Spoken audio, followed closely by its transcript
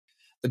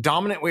the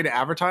dominant way to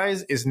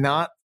advertise is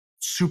not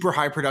super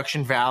high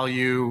production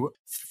value,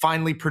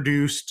 finely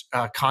produced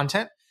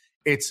content.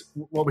 It's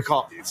what we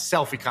call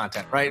selfie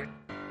content, right?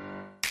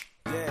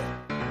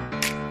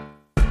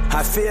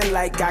 I feel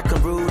like I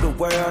can rule the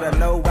world. I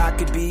know I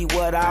could be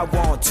what I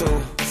want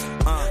to.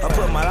 I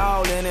put my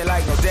all in it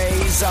like no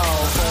days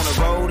off. On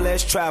the road,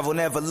 let's travel,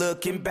 never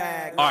looking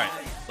back. All right,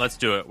 let's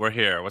do it. We're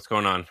here. What's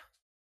going on?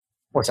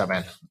 What's up,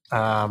 man?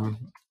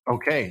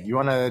 Okay, you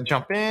want to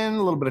jump in?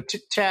 A little bit of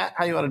chit chat.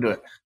 How you want to do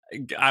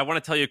it? I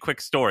want to tell you a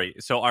quick story.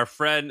 So our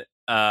friend,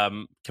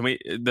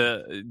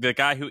 the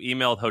guy who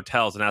emailed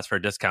hotels and asked for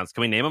discounts,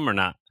 can we name him or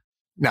not?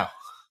 No.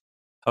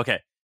 Okay.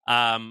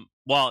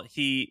 Well,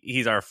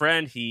 he's our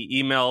friend.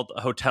 He emailed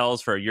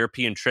hotels for a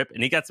European trip,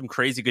 and he got some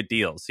crazy good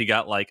deals. He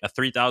got like a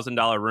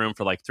 $3,000 room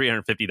for like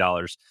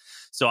 $350.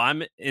 So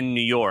I'm in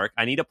New York.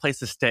 I need a place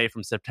to stay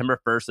from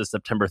September 1st to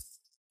September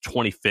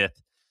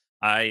 25th.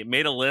 I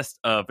made a list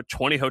of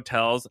 20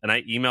 hotels, and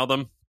I emailed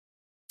them.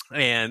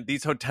 And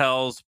these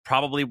hotels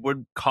probably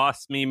would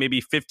cost me maybe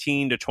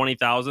 $15,000 to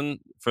 $20,000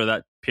 for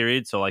that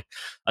period. So like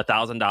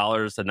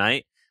 $1,000 a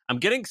night. I'm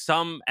getting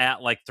some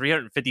at like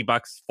 $350,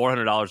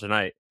 $400 a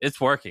night.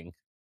 It's working.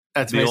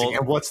 That's amazing.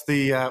 And what's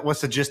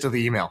the gist of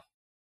the email?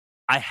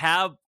 I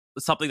have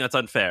something that's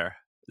unfair.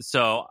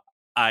 So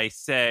I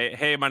say,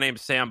 hey, my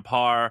name's Sam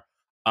Parr.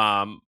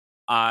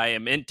 I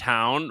am in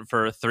town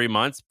for 3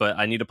 months, but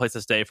I need a place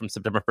to stay from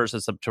September 1st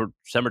to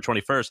September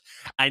 21st.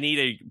 I need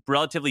a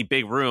relatively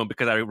big room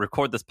because I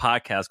record this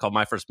podcast called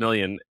My First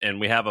Million,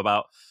 and we have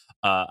about,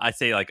 I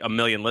say like 1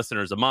 million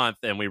listeners a month,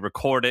 and we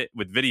record it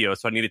with video,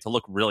 so I need it to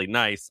look really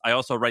nice. I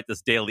also write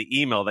this daily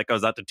email that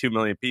goes out to 2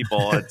 million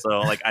people, and so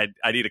like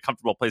I need a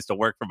comfortable place to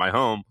work from my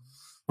home.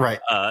 Right.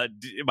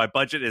 My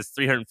budget is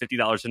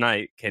 $350 a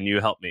night. Can you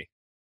help me?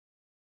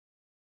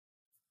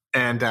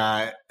 And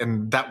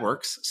that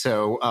works.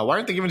 So why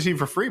aren't they giving it to you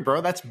for free,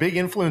 bro? That's big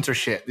influencer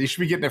shit. You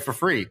should be getting it for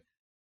free.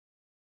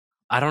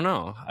 I don't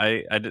know.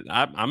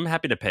 I'm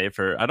happy to pay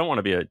for. I don't want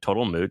to be a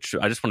total mooch.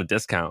 I just want a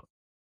discount.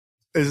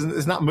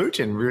 It's not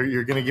mooching.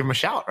 You're going to give them a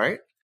shout, right?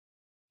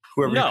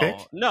 Whoever you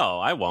pick. No,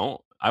 I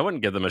won't. I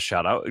wouldn't give them a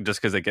shout out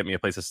just because they get me a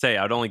place to stay.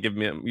 I would only give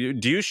me.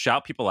 Do you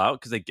shout people out?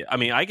 Because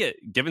I get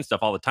given stuff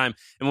all the time,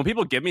 and when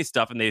people give me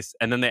stuff and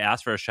then they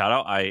ask for a shout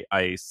out,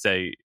 I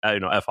say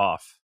F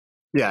off.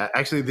 Yeah,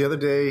 actually, the other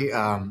day,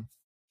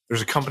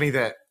 there's a company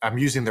that I'm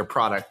using their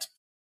product.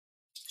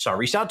 So I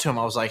reached out to him.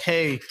 I was like,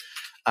 "Hey,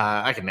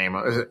 I can name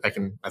it. I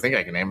think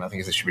I can name it. I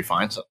think this should be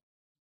fine."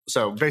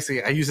 So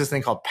basically, I use this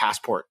thing called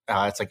Passport.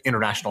 It's like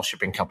international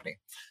shipping company.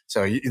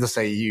 So let's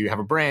say you have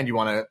a brand, you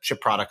want to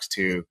ship products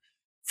to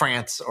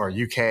France or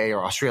UK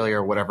or Australia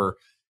or whatever.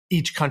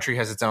 Each country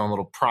has its own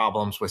little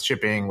problems with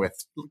shipping,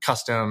 with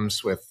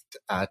customs, with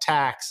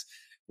tax,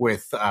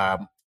 with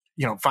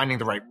finding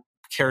the right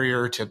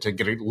carrier to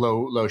get a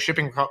low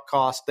shipping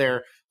cost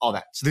there, all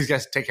that. So these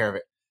guys take care of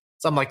it.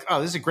 So I'm like,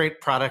 oh, this is a great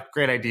product,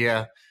 great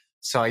idea.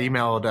 So I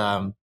emailed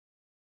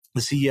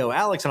the CEO,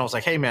 Alex, and I was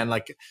like, hey, man,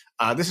 like,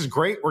 this is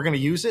great. We're going to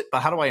use it, but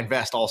how do I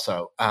invest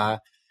also? And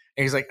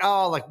he's like,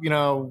 oh, like,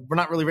 we're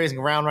not really raising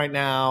around right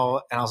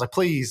now. And I was like,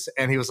 please.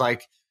 And he's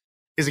like,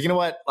 you know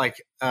what?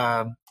 Like,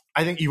 I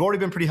think you've already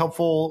been pretty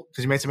helpful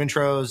because you made some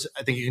intros.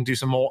 I think you can do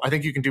some more. I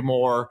think you can do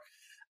more.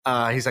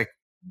 He's like,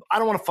 I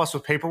don't want to fuss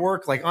with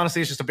paperwork. Like, honestly,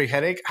 it's just a big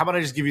headache. How about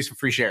I just give you some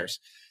free shares?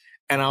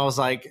 And I was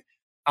like,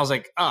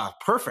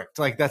 perfect.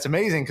 Like, that's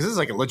amazing. Cause this is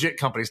like a legit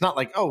company. It's not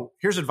like, oh,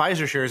 here's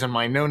advisor shares in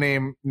my no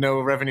name, no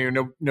revenue,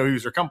 no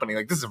user company.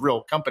 Like, this is a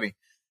real company.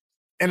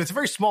 And it's a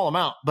very small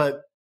amount,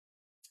 but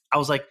I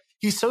was like,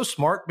 he's so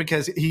smart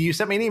because he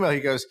sent me an email. He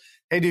goes,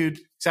 hey dude,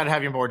 excited to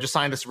have you on board. Just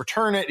signed us to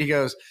return it. He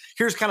goes,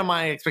 here's kind of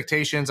my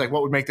expectations. Like,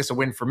 what would make this a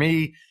win for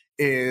me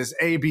is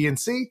A, B, and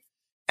C.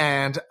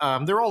 And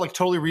they're all like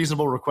totally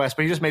reasonable requests,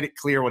 but he just made it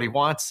clear what he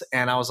wants.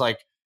 And I was like,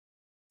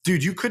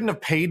 dude, you couldn't have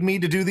paid me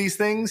to do these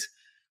things,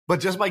 but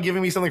just by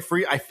giving me something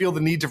free, I feel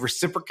the need to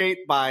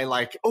reciprocate by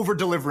like over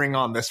delivering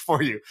on this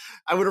for you.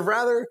 I would have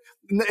rather,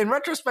 in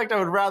retrospect, I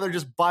would rather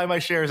just buy my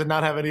shares and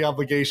not have any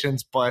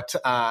obligations. But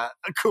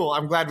cool,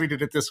 I'm glad we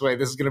did it this way.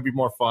 This is going to be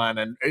more fun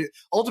and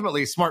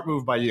ultimately smart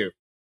move by you.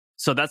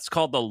 So that's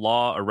called the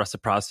law of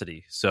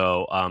reciprocity.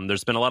 So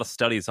there's been a lot of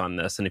studies on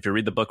this, and if you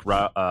read the book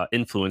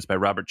Influence by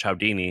Robert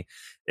Cialdini,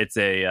 it's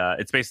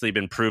basically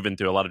been proven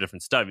through a lot of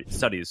different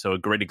studies. So a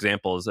great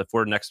example is if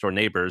we're next door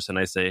neighbors, and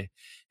I say,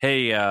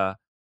 "Hey,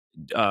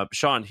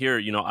 Sean,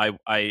 here,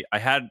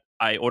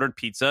 I ordered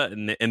pizza,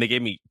 and they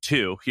gave me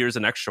 2. Here's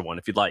an extra one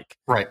if you'd like."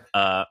 Right.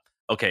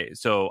 Okay,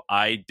 so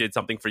I did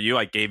something for you.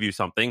 I gave you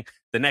something.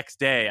 The next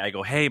day, I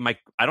go, "Hey,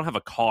 I don't have a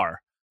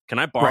car. Can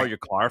I borrow your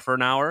car for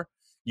an hour?"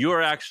 You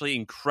are actually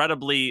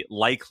incredibly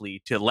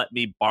likely to let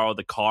me borrow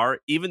the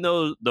car, even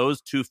though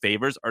those 2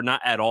 favors are not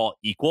at all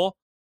equal.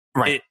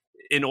 Right.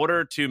 In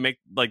order to make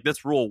like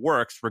this rule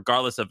works,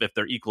 regardless of if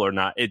they're equal or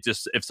not, it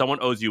just if someone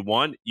owes you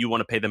one, you want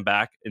to pay them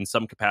back in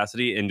some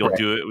capacity, and you'll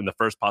do it in the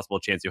first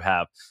possible chance you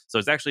have. So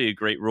it's actually a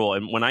great rule.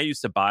 And when I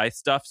used to buy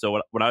stuff,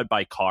 so when I would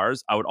buy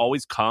cars, I would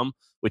always come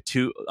with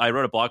 2. I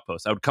wrote a blog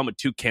post. I would come with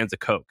 2 cans of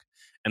Coke.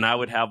 and I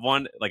would have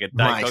one like a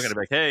Diet Coke, and I'd be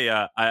like, hey,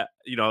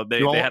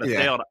 they had a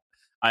sale,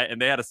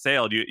 and they had a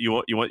sale.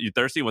 You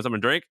thirsty? You want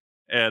something to drink?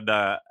 And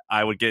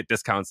I would get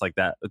discounts like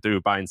that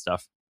through buying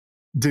stuff.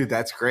 Dude,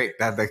 that's great.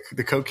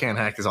 The Coke can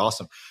hack is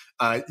awesome.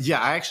 I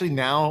actually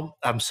now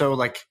I'm so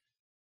like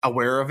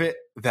aware of it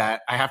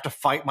that I have to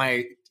fight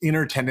my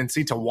inner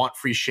tendency to want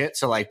free shit.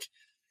 So like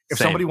if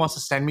somebody wants to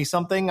send me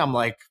something, I'm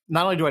like,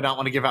 not only do I not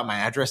want to give out my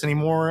address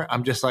anymore,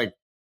 I'm just like,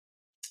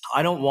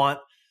 I don't want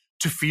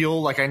to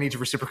feel like I need to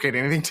reciprocate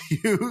anything to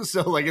you.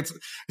 So like it's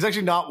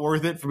actually not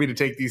worth it for me to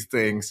take these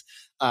things.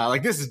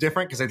 Like this is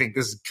different because I think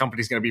this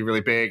company is going to be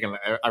really big and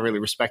I really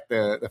respect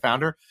the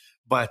founder.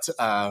 But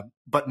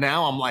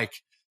now I'm like,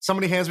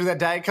 somebody hands me that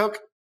Diet Coke.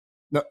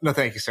 No,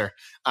 thank you, sir.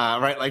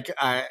 Right? Like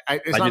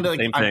it's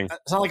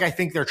not like I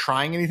think they're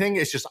trying anything.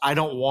 It's just I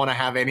don't want to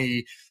have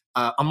any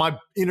on my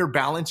inner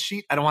balance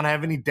sheet. I don't want to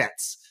have any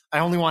debts. I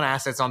only want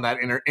assets on that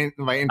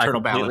my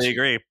internal balance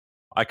sheet.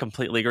 I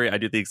completely agree. I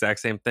do the exact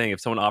same thing.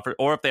 If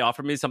they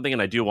offered me something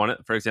and I do want it,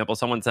 for example,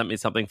 someone sent me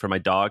something for my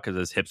dog because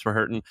his hips were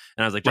hurting,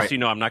 and I was like, just so you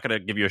know, I'm not going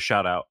to give you a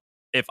shout out.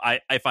 If I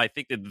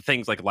think that the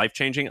thing's like life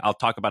changing, I'll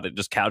talk about it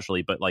just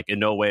casually, but like in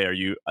no way are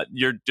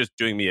you're just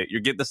doing me.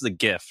 This is a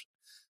gift,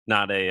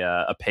 not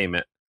a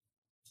payment.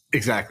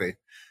 Exactly.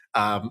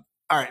 All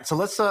right, so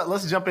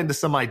let's jump into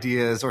some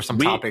ideas or some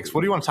topics. What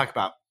do you want to talk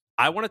about?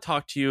 I want to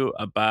talk to you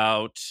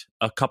about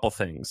a couple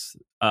things.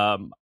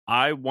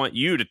 I want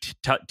you to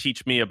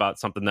teach me about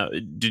something.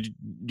 Do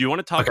you want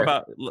to talk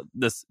about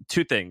this?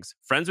 Two things.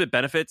 Friends with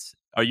benefits.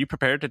 Are you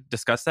prepared to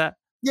discuss that?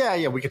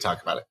 Yeah, we could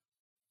talk about it.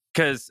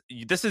 Because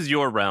this is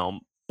your realm,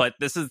 but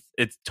it's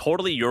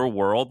totally your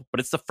world. But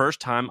it's the first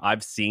time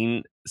I've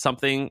seen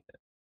something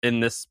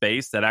in this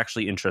space that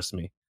actually interests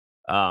me.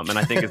 And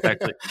I think it's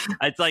actually,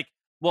 it's like,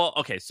 well,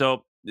 okay,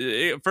 so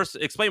first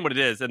explain what it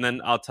is, and then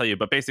I'll tell you.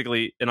 But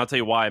basically, and I'll tell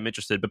you why I'm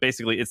interested. But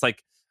basically, it's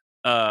like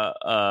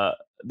the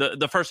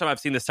first time I've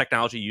seen this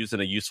technology used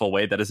in a useful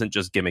way that isn't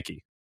just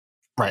gimmicky.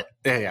 Right.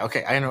 Yeah.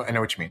 Okay. I know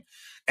what you mean.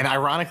 And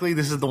ironically,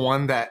 this is the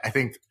one that I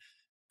think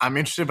I'm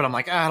interested, but I'm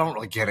like, I don't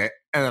really get it.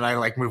 And then I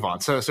like move on.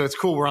 So it's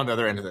cool. We're on the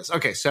other end of this.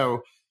 Okay.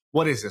 So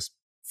what is this?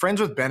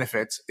 Friends with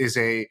Benefits it's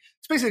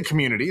basically a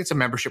community. It's a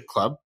membership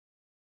club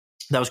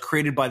that was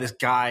created by this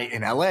guy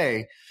in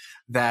LA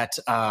that,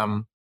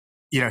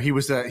 he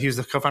was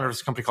the co-founder of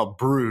this company called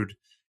Brood.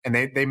 And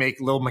they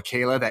make Lil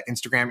Michaela, that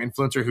Instagram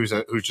influencer who's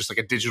just like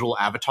a digital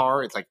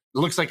avatar. It's like,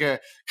 looks like a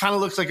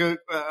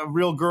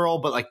real girl,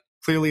 but like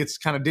clearly it's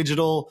kind of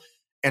digital.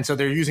 And so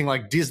they're using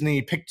like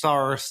Disney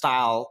Pixar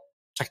style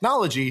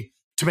technology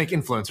to make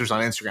influencers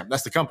on Instagram.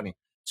 That's the company.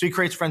 So he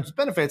creates Friends with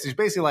Benefits. He's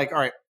basically like, all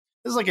right,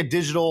 this is like a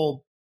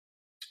digital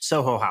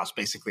Soho house,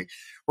 basically.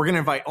 We're going to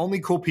invite only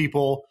cool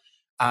people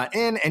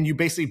in, and you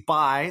basically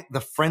buy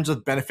the Friends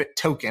with Benefit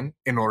token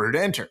in order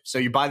to enter. So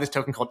you buy this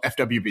token called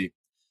FWB.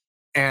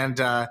 And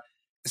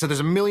so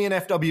there's 1 million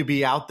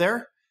FWB out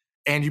there,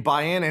 and you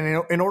buy in.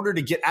 And in order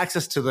to get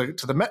access to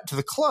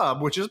the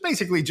club, which is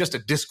basically just a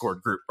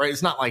Discord group, right?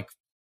 It's not like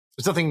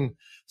there's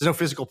no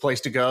physical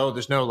place to go.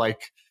 There's no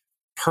like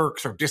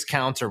perks or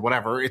discounts or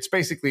whatever. It's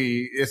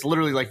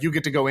literally like you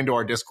get to go into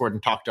our Discord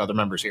and talk to other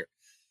members here.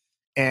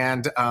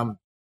 And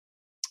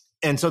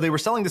so they were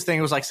selling this thing.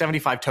 It was like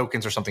 75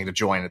 tokens or something to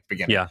join at the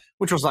beginning,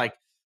 which was like,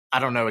 I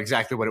don't know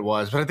exactly what it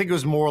was, but I think it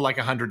was more like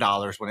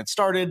 $100 when it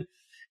started.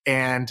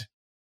 And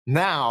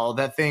now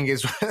that thing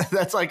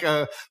that's like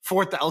a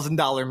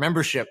 $4,000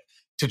 membership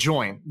to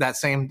join that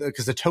same,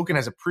 because the token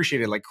has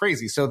appreciated like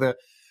crazy. So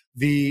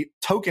the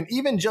token,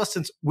 even just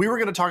since we were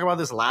going to talk about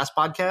this last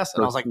podcast,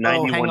 and I was like,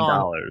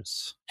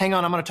 $91. Hang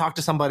on, I'm going to talk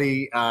to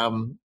somebody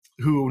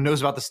who knows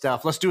about the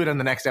stuff. Let's do it in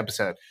the next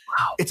episode.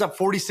 Wow. It's up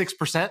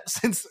 46%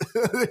 since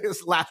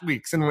this last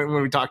week,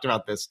 when we talked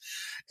about this.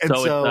 And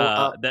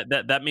so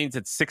that means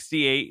it's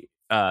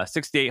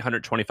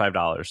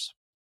 $6,825.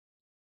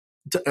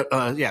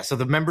 So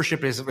the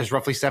membership is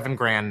roughly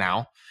 $7,000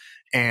 now,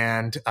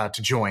 and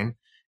to join,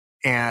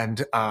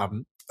 and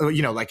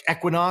like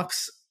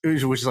Equinox,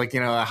 which is like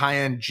a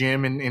high-end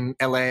gym in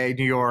LA,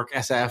 New York,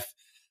 SF,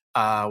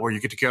 where you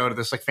get to go to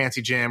this like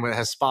fancy gym that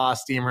has spa,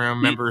 steam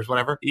room, members,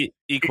 whatever.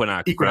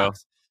 Equinox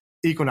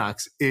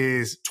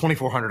is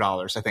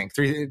 $2,400, I think,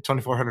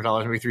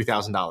 $2,400, maybe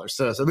 $3,000.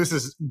 So this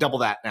is double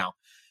that now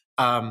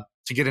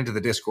to get into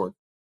the Discord.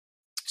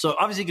 So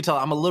obviously you can tell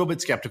I'm a little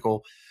bit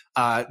skeptical.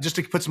 Just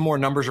to put some more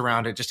numbers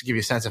around it, just to give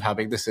you a sense of how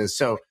big this is.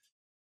 So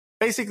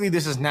basically,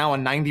 this is now a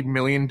 $90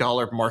 million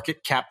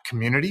market cap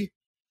community.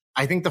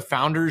 I think the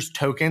founder's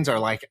tokens are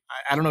like,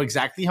 I don't know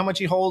exactly how much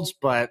he holds,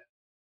 but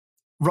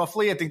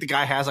roughly, I think the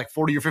guy has like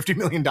 $40 or $50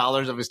 million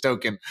of his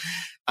token.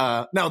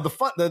 Now,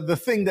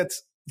 the thing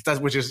that's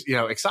which is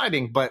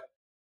exciting, but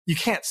you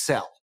can't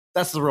sell.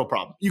 That's the real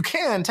problem. You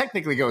can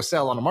technically go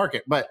sell on a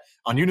market, but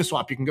on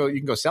Uniswap, you can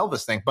go sell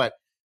this thing, but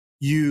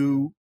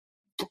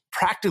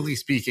practically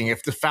speaking,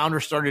 if the founder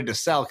started to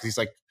sell because he's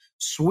like,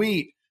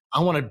 sweet,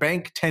 I want to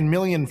bank 10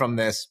 million from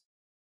this,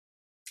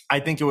 I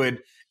think it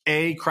would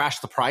A, crash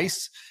the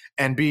price,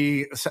 and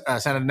B,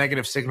 send a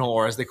negative signal,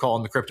 or as they call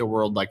in the crypto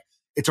world, like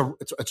it's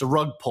a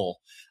rug pull.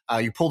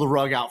 You pull the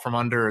rug out from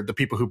under the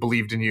people who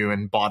believed in you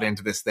and bought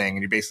into this thing,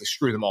 and you basically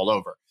screw them all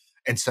over.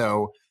 And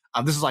so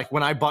this is like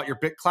when I bought your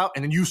BitClout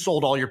and then you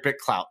sold all your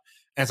BitClout.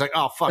 And it's like,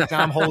 oh, fuck, now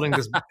I'm holding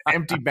this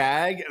empty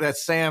bag that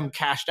Sam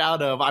cashed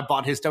out of. I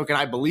bought his token.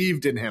 I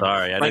believed in him.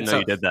 Sorry, I didn't know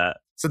you did that.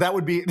 So that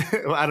would be,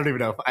 I don't even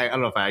know. I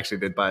don't know if I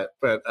actually did buy it,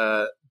 but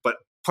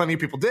plenty of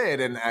people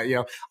did. And,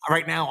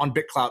 right now on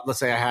BitClout, let's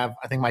say I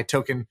think my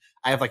token,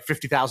 I have like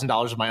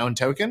 $50,000 of my own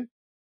token.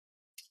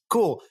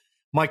 Cool.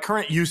 My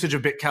current usage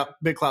of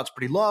BitClout's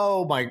pretty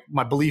low.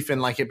 My belief in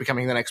like it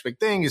becoming the next big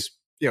thing is,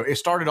 it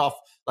started off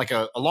like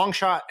a long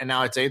shot, and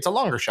now I'd say it's a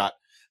longer shot.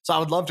 So I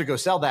would love to go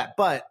sell that,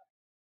 but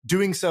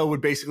doing so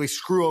would basically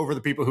screw over the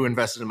people who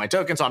invested in my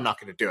token. So I'm not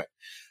going to do it.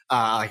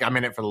 Like I'm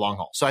in it for the long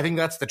haul. So I think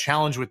that's the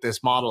challenge with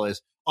this model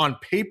is on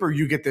paper,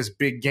 you get this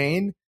big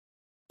gain,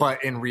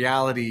 but in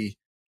reality,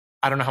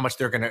 I don't know how much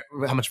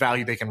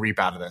value they can reap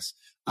out of this.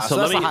 So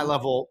that's a high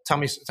level. Tell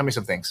me some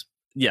things.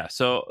 Yeah.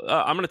 So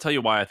I'm going to tell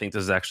you why I think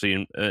this is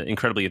actually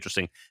incredibly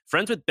interesting.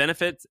 Friends with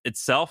benefits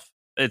itself,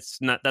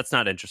 that's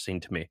not interesting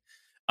to me.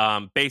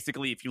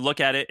 Basically, if you look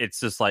at it, it's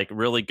just like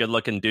really good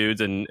looking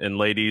dudes and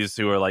ladies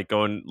who are like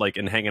going like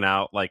and hanging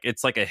out. Like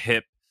it's like a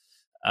hip,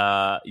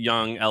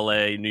 young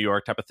LA, New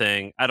York type of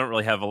thing. I don't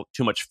really have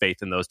too much faith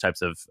in those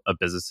types of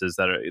businesses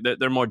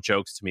they're more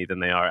jokes to me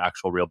than they are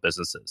actual real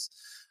businesses.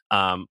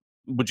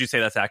 Would you say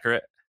that's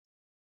accurate?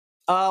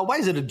 Why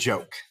is it a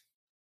joke?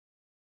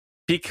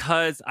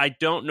 Because I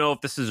don't know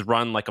if this is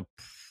run like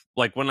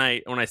when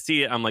I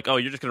see it, I'm like, oh,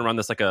 you're just going to run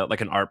this like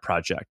an art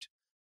project.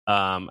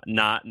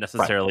 Not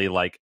necessarily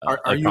right. Like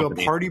are you a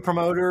party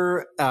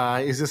promoter?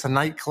 Is this a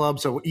nightclub?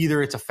 So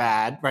either it's a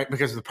fad, right?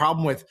 Because the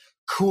problem with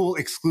cool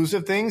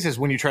exclusive things is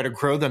when you try to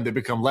grow them, they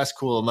become less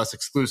cool and less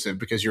exclusive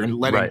because you're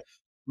letting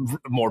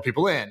more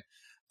people in.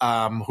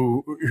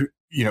 So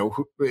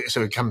it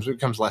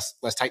becomes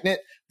less tight knit.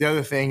 The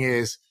other thing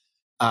is,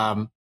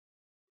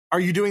 are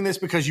you doing this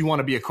because you want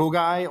to be a cool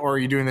guy, or are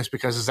you doing this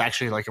because it's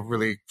actually like a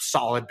really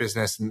solid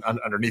business and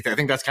underneath it? I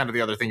think that's kind of the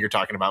other thing you're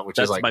talking about, which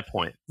is like my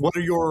point. What are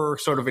your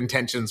sort of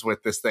intentions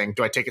with this thing?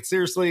 Do I take it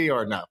seriously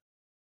or no?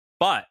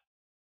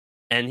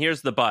 And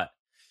here's the but.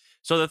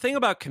 So the thing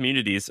about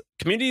communities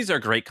are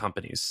great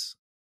companies.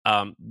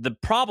 The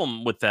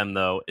problem with them,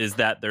 though, is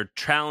that they're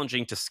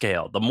challenging to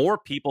scale. The more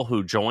people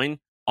who join,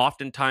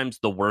 oftentimes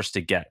the worse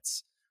it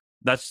gets.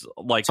 That's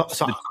like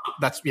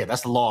that's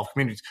the law of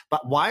communities.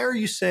 But why are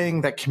you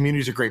saying that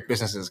communities are great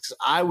businesses? Because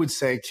I would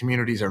say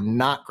communities are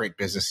not great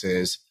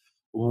businesses.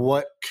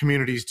 What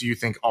communities do you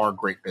think are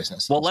great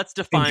businesses? Well, let's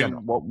define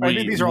what we. I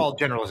think these are all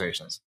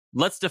generalizations.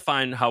 Let's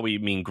define how we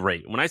mean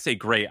great. When I say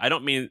great, I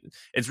don't mean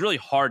it's really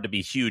hard to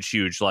be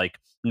huge, like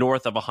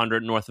north of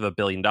 $100, north of $1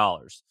 billion.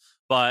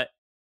 But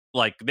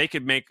like they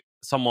could make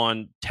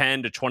someone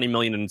 10 to 20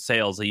 million in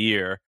sales a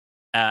year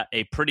at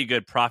a pretty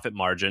good profit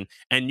margin,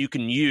 and you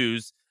can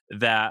use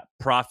that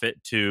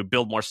profit to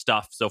build more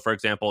stuff. So, for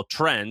example,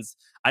 Trends,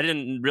 I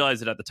didn't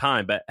realize it at the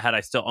time, but had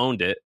I still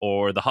owned it,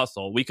 or The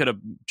Hustle, we could have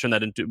turned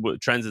that into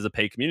Trends as a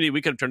paid community.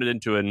 We could have turned it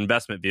into an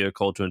investment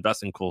vehicle to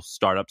invest in cool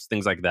startups,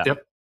 things like that.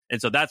 Yep.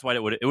 And so that's why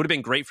it would have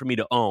been great for me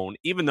to own,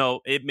 even though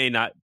it may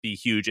not be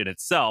huge in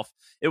itself.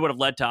 It would have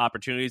led to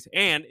opportunities,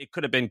 and it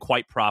could have been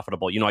quite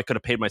profitable. I could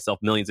have paid myself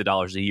millions of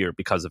dollars a year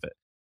because of it.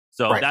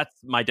 So That's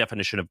my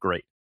definition of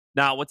great.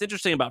 Now, what's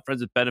interesting about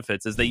Friends with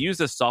Benefits is they use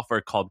this software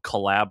called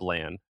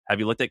Collabland. Have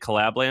you looked at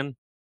Collabland?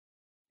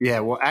 Yeah,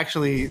 well,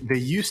 actually, they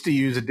used to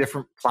use a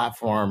different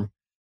platform.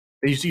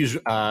 They used to use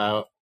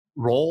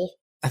Roll,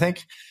 I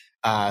think.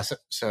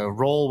 So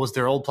Roll was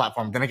their old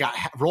platform. Then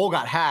Roll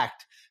got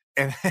hacked,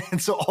 and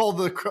so all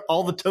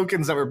the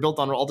tokens that were built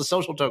on all the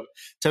social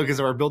tokens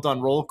that were built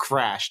on Roll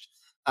crashed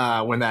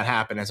when that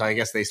happened. And so I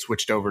guess they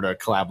switched over to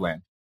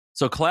Collabland.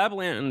 So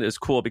Collabland is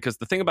cool because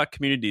the thing about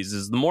communities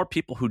is the more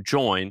people who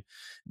join,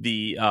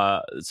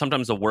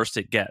 sometimes the worse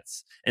it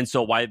gets. And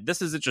so why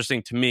this is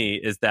interesting to me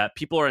is that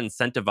people are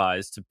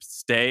incentivized to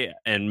stay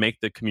and make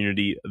the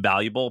community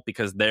valuable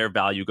because their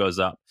value goes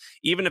up,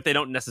 even if they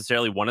don't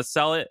necessarily want to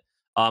sell it.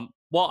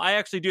 Well, I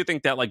actually do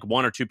think that like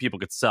one or two people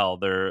could sell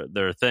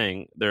their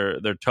thing,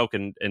 their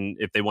token, and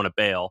if they want to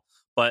bail.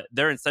 But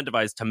they're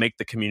incentivized to make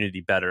the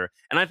community better,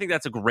 and I think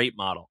that's a great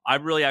model. I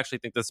really actually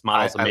think this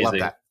model is amazing. I love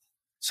that.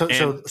 So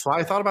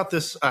I thought about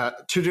this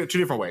two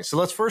different ways. So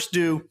let's break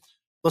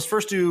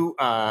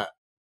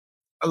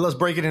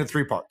it into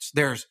three parts.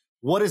 There's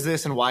what is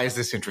this and why is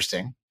this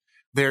interesting?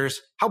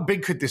 There's how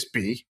big could this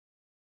be?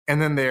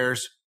 And then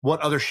there's what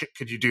other shit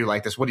could you do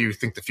like this? What do you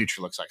think the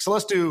future looks like? So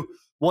let's do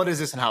what is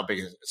this and how big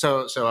is it?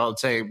 So I would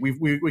say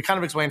we kind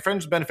of explained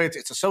Friends with Benefits.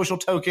 It's a social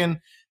token.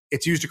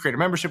 It's used to create a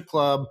membership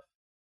club.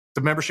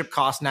 The membership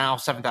costs now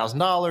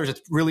 $7,000.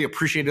 It's really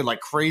appreciated like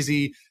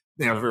crazy.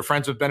 If you're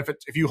Friends with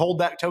Benefits, if you hold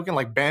that token,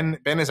 like Ben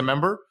is a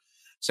member.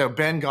 So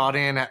Ben got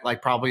in at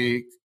like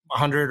probably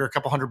 $100 or a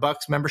couple $100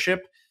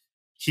 membership.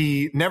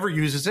 He never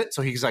uses it.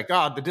 So he's like,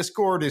 the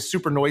Discord is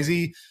super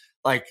noisy.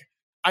 Like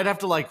I'd have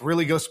to like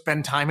really go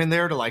spend time in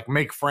there to like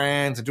make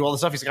friends and do all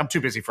this stuff. He's like, I'm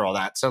too busy for all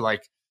that. So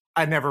like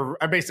I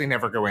basically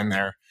never go in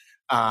there.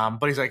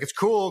 But he's like, it's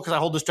cool because I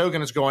hold this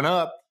token, it's going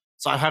up.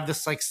 So I have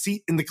this like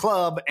seat in the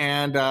club,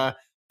 and I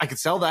could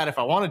sell that if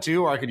I wanted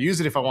to, or I could use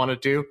it if I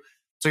wanted to.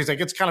 So he's like,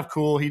 it's kind of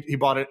cool. He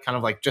bought it kind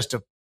of like just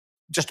to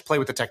play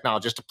with the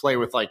technology, just to play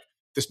with like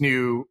this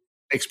new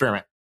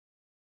experiment.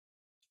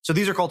 So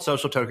these are called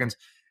social tokens.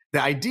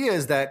 The idea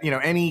is that,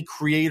 any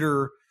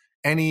creator,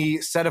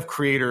 any set of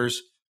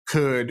creators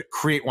could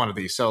create one of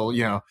these. So,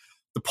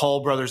 the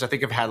Paul brothers, I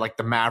think, have had like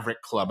the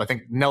Maverick Club. I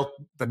think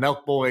the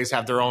Nelk Boys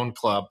have their own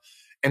club.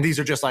 And these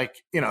are just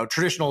like,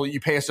 traditional, you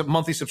pay a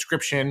monthly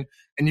subscription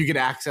and you get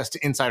access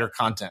to insider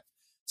content.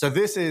 So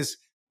this is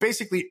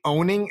basically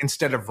owning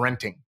instead of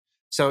renting.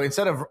 So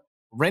instead of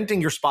renting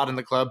your spot in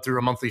the club through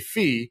a monthly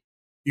fee,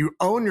 you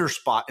own your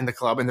spot in the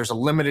club, and there's a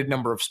limited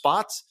number of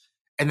spots.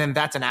 And then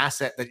that's an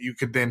asset that you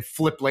could then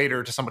flip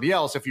later to somebody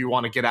else if you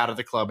want to get out of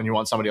the club and you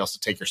want somebody else to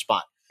take your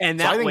spot. And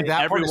that way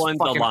everyone's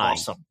aligned.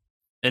 Awesome.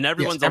 And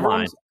everyone's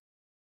aligned.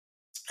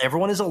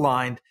 Everyone is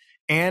aligned,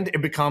 and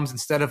it becomes,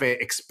 instead of an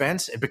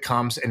expense, it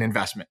becomes an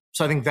investment.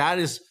 So I think that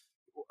is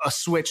a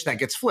switch that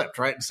gets flipped,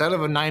 right? Instead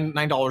of a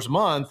 $9 a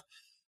month,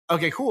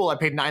 okay, cool, I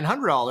paid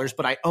 $900,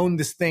 but I own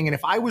this thing. And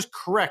if I was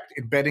correct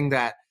in betting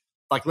that,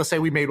 like, let's say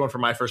we made one for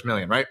My First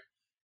Million, right?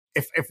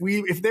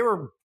 If they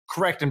were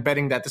correct in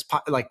betting that this,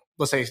 like,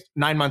 let's say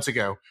 9 months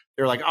ago,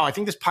 they were like, oh, I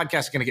think this podcast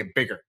is going to get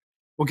bigger.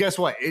 Well, guess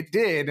what? It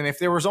did. And if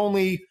there was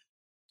only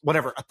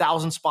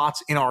 1,000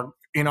 spots in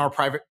our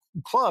private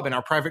club, in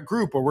our private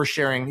group, where we're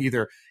sharing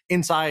either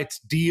insights,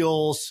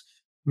 deals,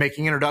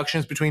 making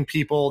introductions between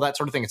people, that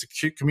sort of thing. It's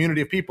a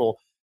community of people.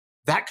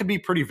 That could be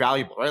pretty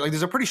valuable, right? Like,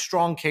 there's a pretty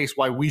strong case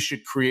why we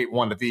should create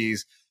one of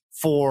these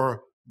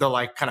for the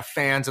like kind of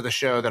fans of the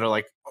show that are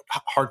like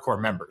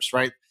hardcore members,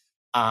 right?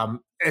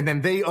 And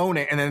then they own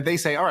it, and then they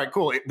say, all right,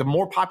 cool. The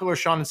more popular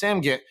Sean and Sam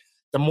get,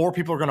 the more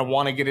people are going to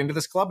want to get into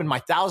this club. And my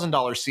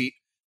 $1,000 seat,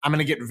 I'm going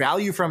to get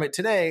value from it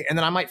today, and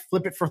then I might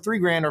flip it for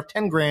 $3,000 or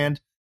 $10,000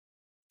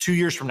 2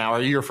 years from now or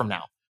a year from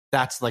now.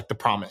 That's like the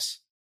promise.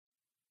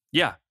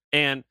 Yeah,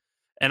 and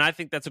I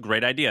think that's a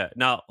great idea.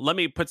 Now, let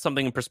me put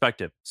something in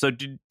perspective. So,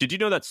 did you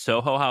know that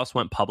Soho House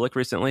went public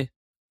recently?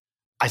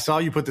 I saw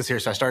you put this here,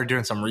 so I started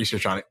doing some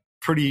research on it.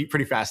 Pretty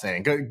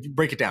fascinating. Go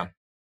break it down.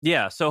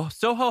 Yeah, so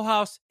Soho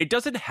House, it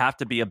doesn't have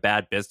to be a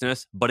bad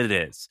business, but it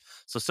is.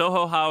 So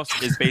Soho House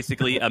is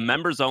basically a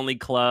members-only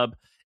club.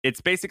 It's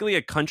basically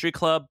a country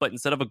club, but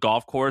instead of a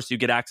golf course, you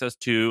get access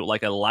to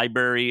like a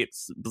library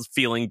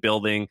feeling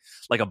building,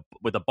 like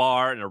with a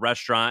bar and a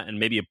restaurant and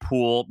maybe a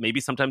pool.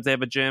 Maybe sometimes they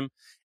have a gym.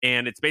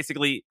 And it's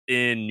basically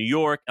in New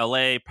York,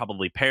 LA,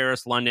 probably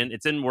Paris, London.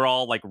 It's in where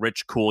all like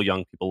rich, cool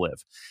young people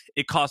live.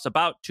 It costs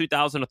about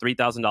 $2,000 to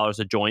 $3,000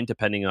 to join,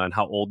 depending on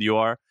how old you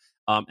are.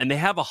 And they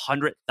have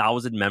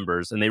 100,000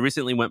 members, and they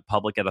recently went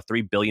public at a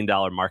 $3 billion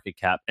market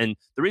cap. And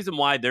the reason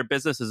why their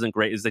business isn't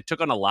great is they took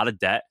on a lot of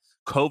debt.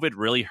 COVID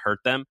really hurt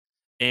them.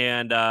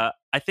 And I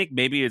think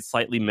maybe it's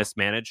slightly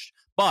mismanaged,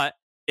 but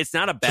it's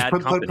not a bad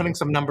company. Putting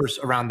some numbers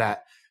around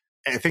that,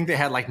 I think they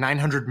had like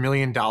 $900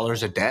 million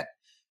of debt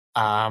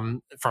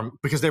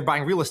because they're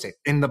buying real estate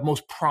in the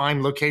most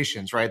prime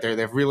locations, right? They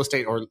have real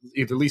estate or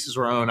either leases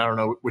or own, I don't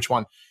know which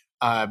one,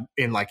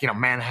 in like,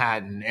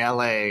 Manhattan,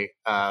 LA,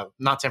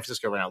 not San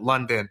Francisco right now,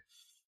 London.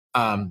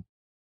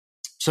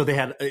 So they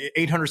had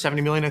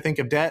 $870 million, I think,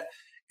 of debt.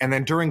 And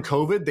then during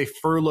COVID, they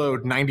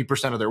furloughed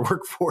 90% of their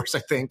workforce, I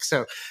think.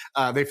 So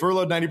they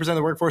furloughed 90% of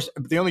the workforce,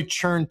 but they only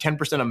churned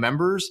 10% of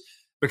members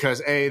because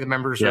A, the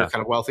members are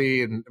kind of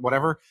wealthy and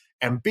whatever.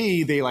 And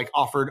B, they like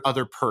offered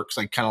other perks,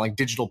 like kind of like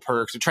digital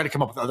perks, to try to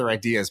come up with other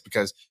ideas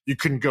because you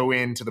couldn't go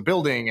into the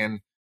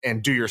building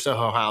and do your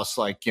Soho House,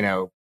 like,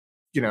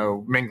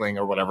 mingling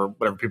or whatever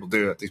people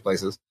do at these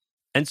places.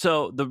 And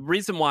so the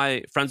reason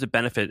why Friends with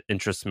Benefit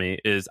interests me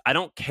is I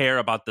don't care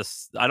about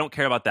this. I don't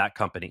care about that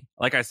company.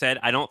 Like I said,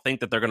 I don't think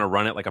that they're going to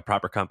run it like a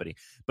proper company.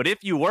 But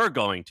if you were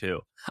going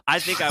to, I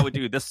think I would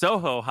do the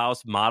Soho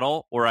House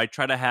model, where I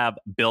try to have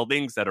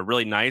buildings that are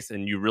really nice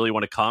and you really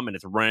want to come and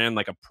it's ran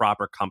like a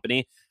proper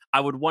company.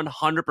 I would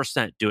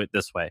 100% do it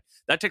this way.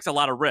 That takes a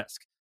lot of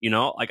risk.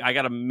 Like I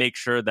got to make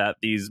sure that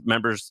these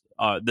members,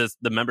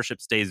 the membership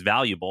stays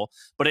valuable,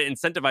 but it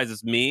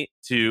incentivizes me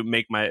to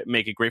make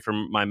it great for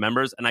my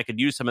members, and I could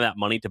use some of that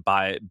money to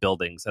buy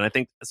buildings. And I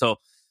think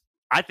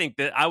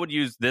that I would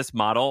use this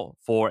model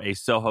for a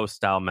Soho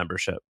style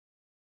membership.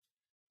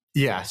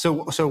 Yeah. So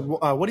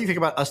what do you think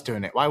about us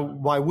doing it? Why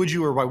would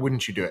you or why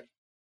wouldn't you do it?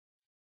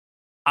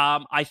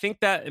 I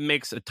think that it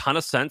makes a ton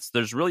of sense.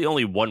 There's really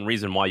only one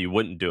reason why you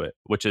wouldn't do it,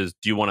 which is,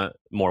 do you want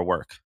more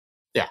work?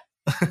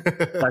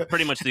 That's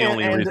pretty much the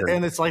only reason.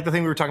 And it's like the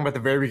thing we were talking about at the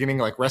very beginning,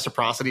 like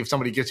reciprocity. If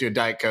somebody gets you a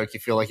Diet Coke, you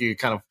feel like you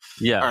kind of,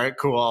 all right,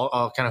 cool,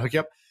 I'll kind of hook you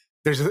up.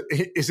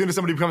 As soon as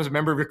somebody becomes a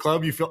member of your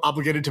club, you feel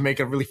obligated to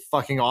make a really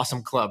fucking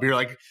awesome club. You're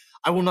like,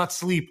 I will not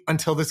sleep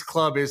until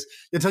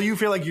you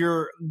feel like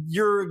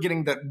you're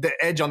getting the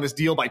edge on this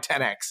deal by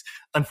 10x.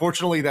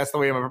 Unfortunately, that's the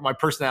way my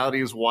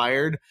personality is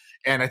wired.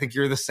 And I think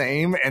you're the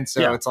same. And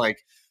so it's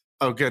like,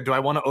 oh, good. Do I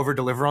want to over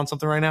deliver on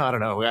something right now? I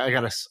don't know. I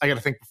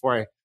gotta think before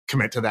I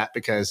commit to that,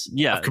 because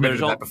I've committed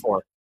to that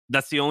before.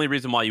 That's the only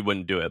reason why you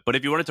wouldn't do it. But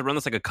if you wanted to run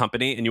this like a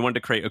company and you wanted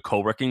to create a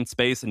co-working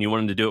space and you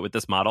wanted to do it with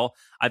this model,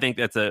 I think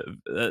that's a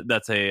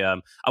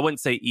I wouldn't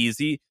say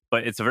easy,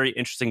 but it's a very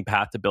interesting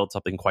path to build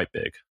something quite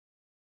big.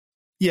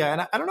 Yeah,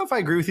 and I don't know if I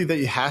agree with you that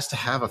it has to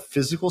have a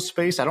physical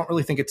space. I don't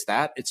really think it's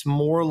that. It's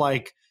more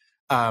like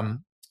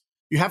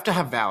you have to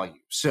have value.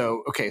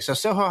 So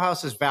Soho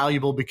House is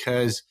valuable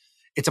because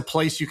it's a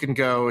place you can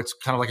go. It's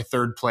kind of like a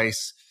third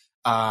place.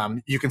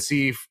 You can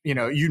see,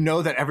 you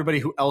know that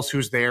everybody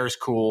who's there is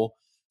cool.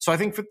 So I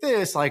think for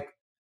this, like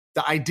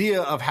the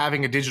idea of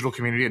having a digital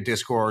community, a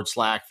Discord,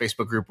 Slack,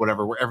 Facebook group,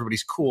 whatever, where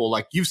everybody's cool.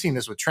 Like you've seen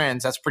this with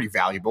Trends. That's pretty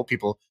valuable.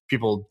 People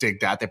dig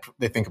that.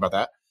 They think about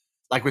that.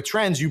 Like with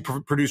Trends, you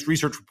produce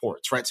research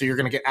reports, right? So you're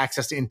going to get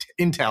access to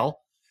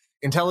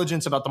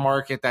intelligence about the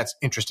market. That's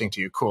interesting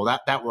to you. Cool.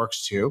 That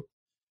works too.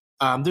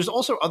 There's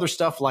also other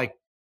stuff like,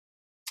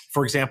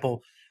 for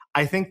example,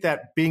 I think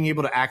that being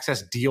able to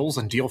access deals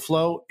and deal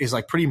flow is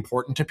like pretty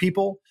important to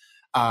people,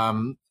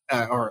 or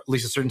at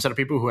least a certain set of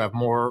people who have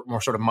more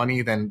sort of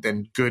money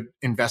than good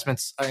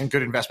investments and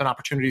good investment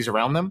opportunities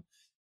around them.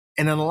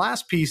 And then the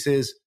last piece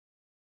is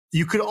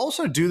you could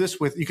also do this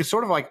you could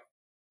sort of like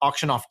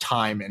auction off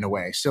time in a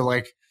way. So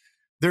like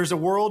there's a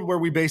world where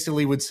we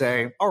basically would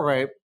say, all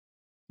right,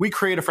 we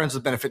create a Friends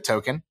with Benefit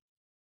token.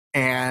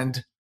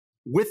 And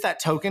with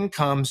that token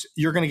comes,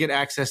 you're going to get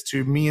access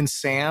to me and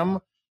Sam.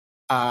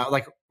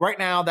 Like right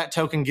now, that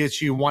token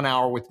gets you 1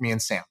 hour with me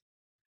and Sam.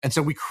 And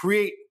so we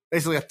create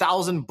basically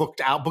 1,000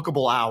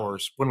 bookable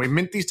hours when we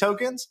mint these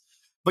tokens.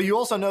 But you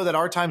also know that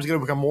our time is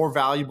going to become more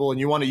valuable and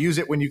you want to use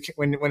it when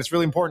it's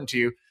really important to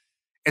you.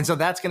 And so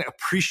that's going to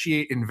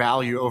appreciate in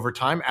value over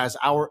time as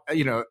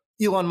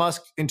Elon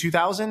Musk in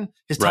 2000,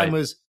 his time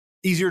was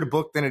easier to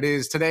book than it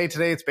is today.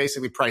 Today, it's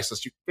basically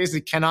priceless. You basically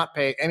cannot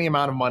pay any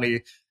amount of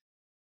money.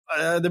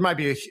 There might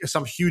be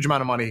some huge amount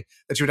of money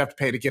that you would have to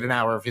pay to get an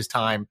hour of his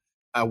time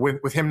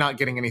with him not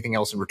getting anything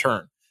else in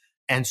return.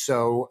 And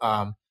so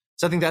I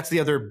think that's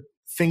the other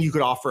thing you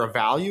could offer of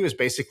value is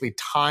basically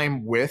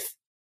time with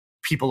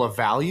people of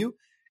value.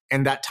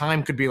 And that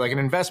time could be like an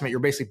investment. You're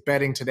basically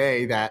betting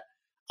today that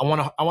I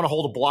want to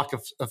hold a block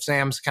of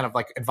Sam's kind of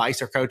like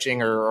advice or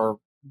coaching or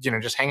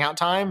just hangout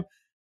time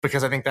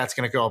because I think that's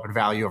going to go up in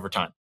value over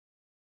time.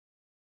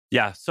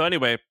 Yeah. So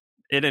anyway,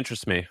 it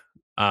interests me.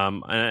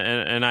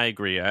 And I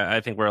agree.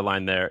 I think we're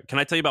aligned there. Can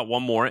I tell you about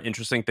one more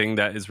interesting thing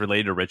that is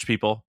related to rich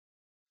people?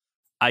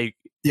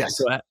 Yes.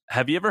 So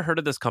have you ever heard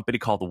of this company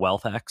called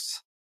WealthX?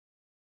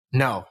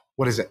 No.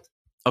 What is it?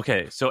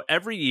 Okay, so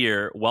every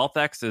year,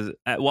 WealthX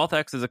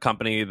is a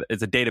company,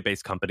 it's a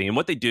database company, and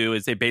what they do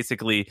is they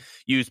basically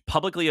use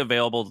publicly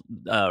available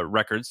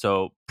records,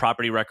 so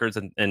property records,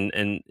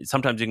 and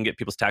sometimes you can get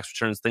people's tax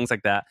returns, things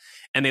like that,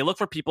 and they look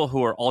for people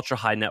who are ultra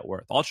high net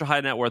worth. Ultra high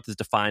net worth is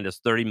defined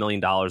as $30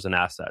 million in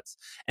assets,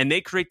 and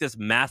they create this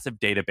massive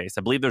database.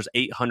 I believe there's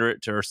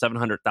 800 or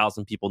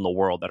 700,000 people in the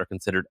world that are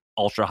considered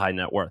ultra high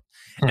net worth,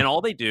 and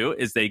all they do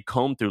is they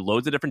comb through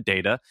loads of different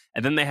data,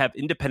 and then they have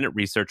independent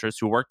researchers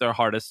who work their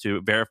hardest to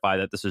verify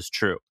that this is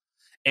true.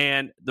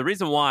 And the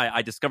reason why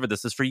I discovered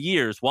this is for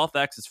years,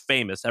 WealthX is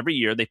famous. Every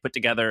year they put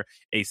together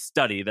a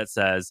study that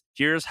says,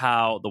 here's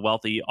how the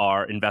wealthy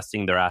are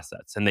investing their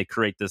assets. And they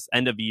create this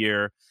end of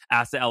year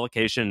asset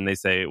allocation. And they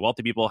say,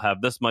 wealthy people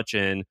have this much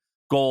in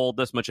gold,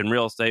 this much in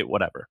real estate,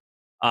 whatever.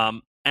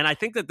 And I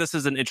think that this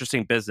is an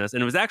interesting business.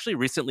 And it was actually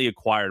recently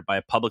acquired by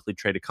a publicly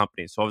traded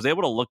company. So I was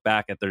able to look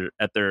back at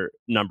their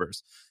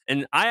numbers.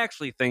 And I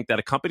actually think that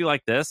a company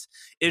like this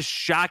is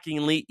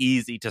shockingly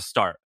easy to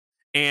start.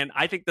 And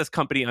I think this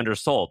company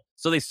undersold.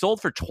 So they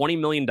sold for $20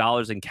 million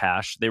in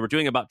cash. They were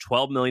doing about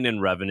 $12 million in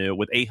revenue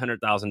with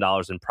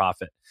 $800,000 in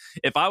profit.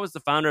 If I was the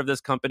founder of this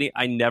company,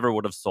 I never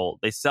would have sold.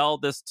 They sell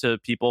this to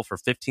people for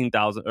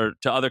 $15,000 or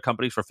to other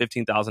companies for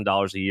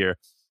 $15,000 a year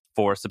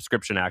for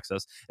subscription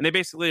access. And they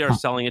basically are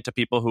selling it to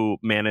people who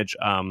manage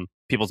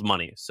people's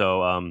money.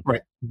 So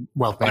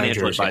wealth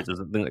financial managers, advisors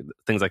and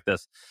things like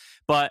this.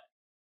 But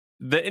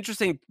the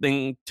interesting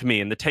thing to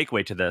me and the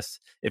takeaway to this,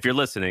 if you're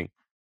listening,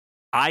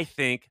 I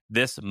think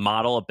this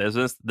model of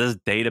business, this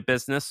data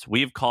business,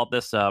 we've called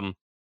this, I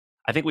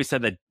think we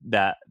said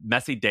that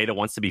messy data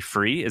wants to be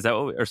free. Is that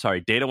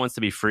what, data wants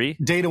to be free?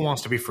 Data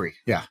wants to be free.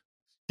 Yeah.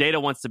 Data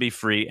wants to be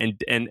free. And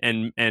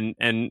the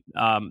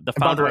founder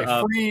by the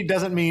way, free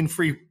doesn't mean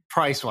free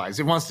price wise.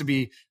 It wants to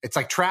be, it's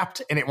like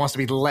trapped and it wants to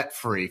be let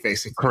free,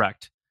 basically.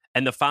 Correct.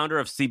 And the founder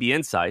of CB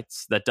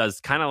Insights that does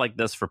kind of like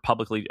this for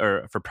publicly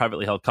or for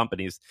privately held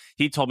companies,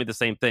 he told me the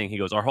same thing. He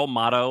goes, our whole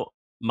motto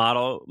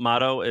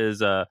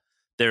is,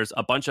 there's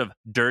a bunch of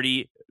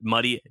dirty,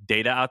 muddy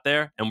data out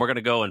there, and we're going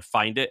to go and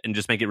find it and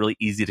just make it really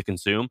easy to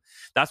consume.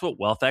 That's what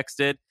WealthX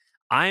did.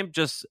 I'm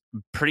just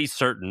pretty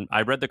certain,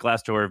 I read the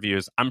Glassdoor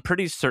reviews, I'm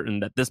pretty certain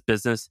that this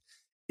business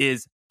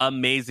is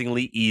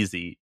amazingly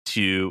easy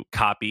to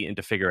copy and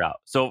to figure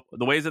out. So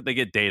the ways that they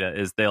get data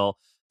is they'll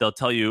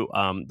tell you,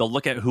 they'll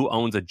look at who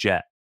owns a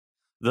jet.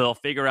 They'll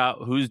figure out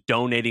who's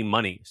donating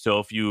money. So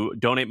if you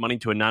donate money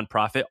to a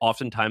nonprofit,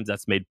 oftentimes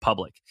that's made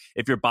public.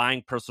 If you're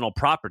buying personal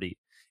property,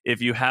 if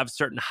you have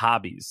certain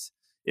hobbies,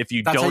 if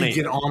you That's donate. how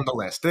you get on the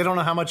list. They don't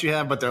know how much you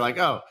have, but they're like,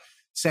 oh,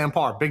 Sam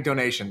Parr, big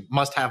donation,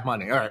 must have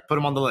money. All right, put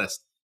him on the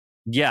list.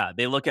 Yeah,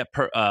 they look at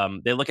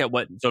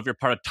what. So if you're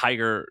part of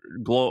Tiger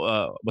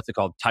Glow, what's it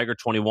called, Tiger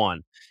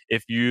 21.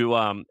 If you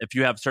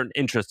have certain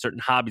interests, certain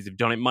hobbies, if you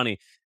donate money,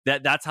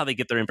 that's how they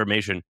get their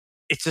information.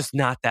 It's just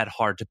not that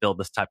hard to build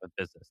this type of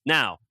business.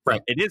 Now,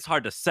 right, it is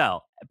hard to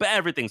sell, but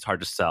everything's hard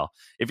to sell.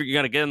 If you're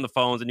gonna get in the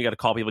phones and you got to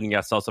call people and you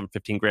got to sell something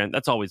 15 grand,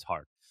 that's always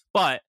hard.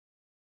 But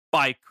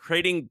by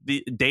creating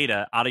the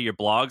data out of your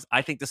blogs,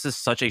 I think this is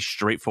such a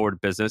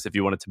straightforward business if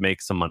you wanted to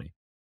make some money.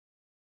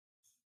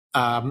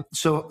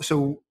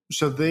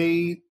 So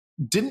they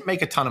didn't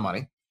make a ton of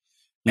money.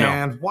 No.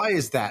 And why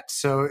is that?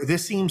 So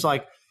this seems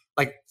like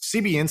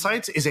CB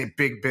Insights is a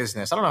big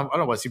business. I don't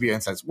know what CB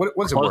Insights, what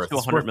is it worth?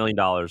 Close to $100 million.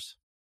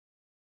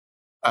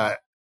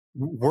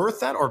 Worth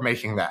that or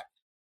making that?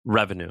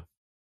 Revenue.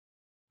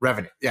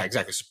 Yeah,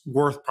 exactly. It's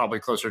worth probably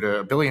closer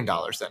to $1 billion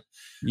then.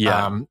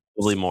 Yeah,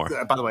 probably more.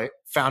 By the way,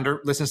 founder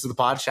listens to the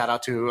pod. Shout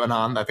out to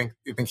Anand. I think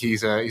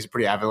he's a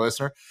pretty avid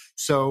listener.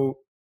 So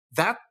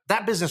that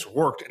business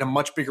worked in a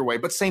much bigger way,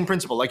 but same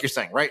principle, like you're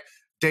saying, right?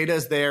 Data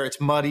is there.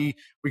 It's muddy.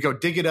 We go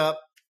dig it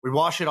up. We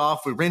wash it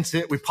off. We rinse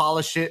it. We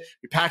polish it.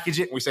 We package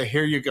it. And we say,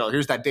 here you go.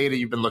 Here's that data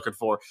you've been looking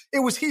for. It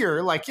was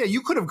here. Like, yeah,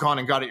 you could have gone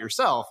and got it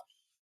yourself.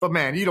 But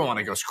man, you don't want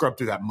to go scrub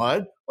through that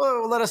mud.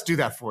 Well, let us do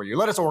that for you.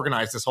 Let us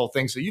organize this whole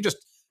thing. So you just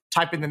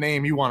type in the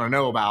name you want to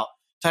know about,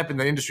 type in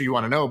the industry you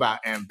want to know about,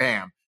 and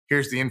bam,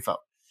 here's the info.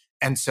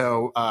 And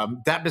so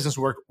that business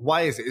worked.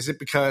 Why is it? Is it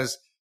because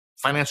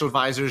financial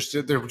advisors,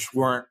 there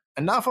weren't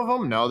enough of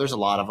them? No, there's a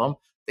lot of them.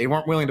 They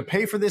weren't willing to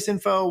pay for this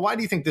info. Why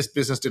do you think this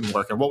business didn't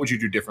work? And what would you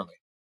do differently?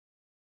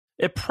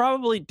 It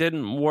probably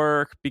didn't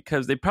work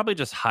because they probably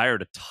just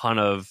hired a ton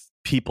of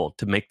people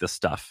to make this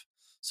stuff.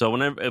 So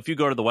if you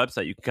go to the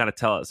website, you can kind of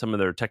tell that some of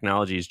their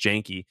technology is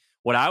janky.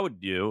 What I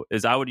would do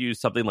is I would use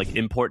something like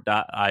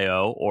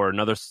import.io or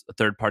another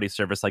third-party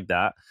service like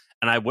that.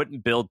 And I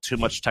wouldn't build too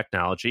much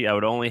technology. I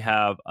would only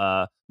have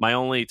my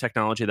only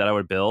technology that I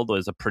would build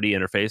was a pretty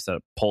interface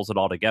that pulls it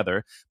all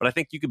together. But I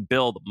think you could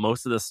build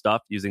most of this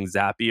stuff using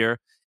Zapier,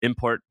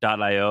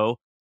 import.io,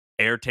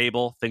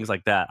 Airtable, things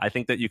like that. I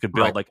think that you could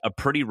build like a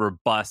pretty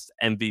robust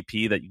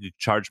MVP that you could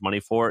charge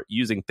money for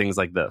using things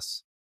like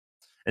this.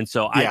 And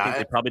so I think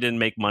they probably didn't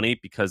make money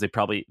because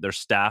their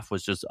staff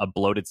was just a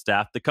bloated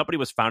staff. The company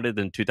was founded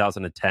in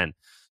 2010.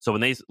 So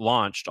when they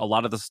launched, a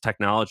lot of this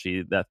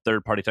technology, that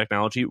third-party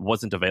technology,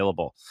 wasn't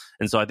available.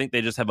 And so I think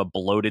they just have a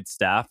bloated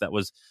staff that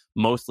was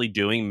mostly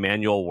doing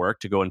manual work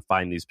to go and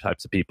find these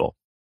types of people.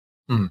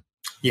 Mm.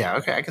 Yeah,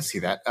 okay, I can see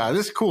that.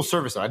 This is a cool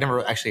service, though. I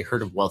never actually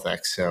heard of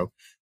WealthX, so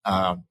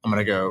I'm going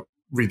to go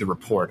read the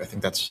report. I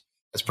think that's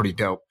pretty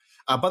dope.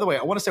 By the way,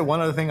 I want to say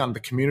one other thing on the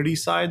community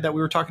side that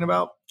we were talking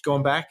about,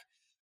 going back.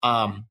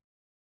 I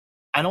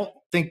don't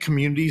think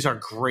communities are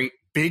great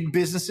big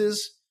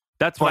businesses.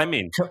 That's what I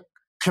mean.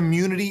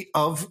 Communities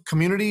of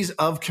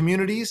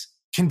communities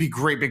can be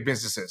great big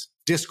businesses.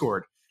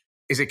 Discord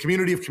is a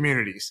community of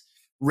communities.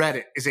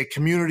 Reddit is a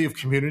community of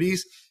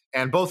communities.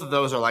 And both of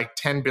those are like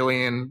 10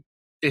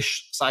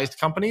 billion-ish sized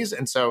companies.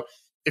 And so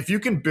if you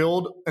can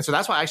build, and so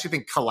that's why I actually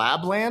think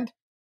Collabland,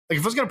 like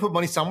if I was going to put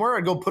money somewhere,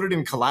 I'd go put it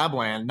in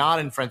Collabland, not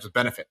in Friends with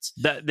Benefits.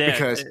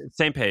 Because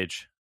same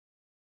page.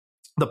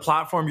 The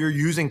platform you're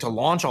using to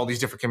launch all these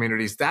different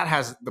communities, that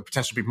has the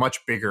potential to be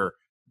much bigger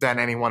than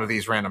any one of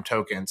these random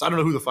tokens. I don't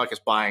know who the fuck is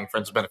buying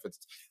Friends with Benefits.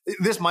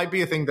 This might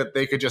be a thing that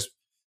they could just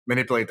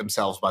manipulate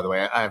themselves, by the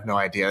way. I have no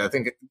idea. I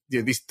think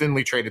these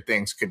thinly traded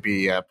things could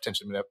be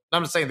potentially manipulated.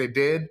 I'm not saying they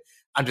did.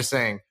 I'm just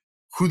saying,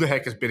 who the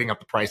heck is bidding up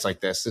the price like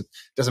this? It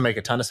doesn't make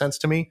a ton of sense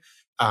to me.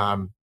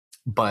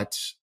 But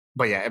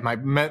yeah,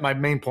 my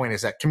main point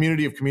is that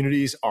community of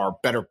communities are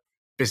better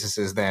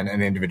businesses than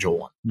an individual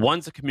one.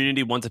 One's a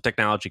community, one's a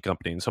technology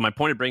company. And so my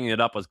point of bringing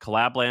it up was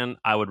Collabland,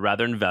 I would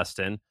rather invest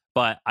in,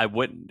 but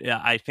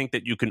I think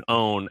that you can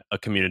own a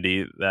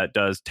community that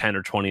does 10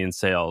 or 20 in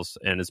sales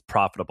and is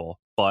profitable.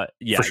 But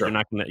yeah, sure.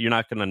 you're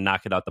not gonna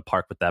knock it out the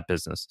park with that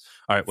business.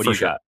 All right, what do you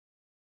got?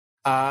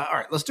 All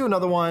right, let's do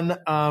another one.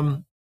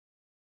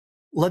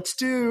 Let's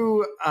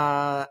do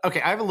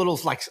okay, I have a little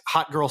like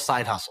hot girl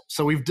side hustle.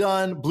 So we've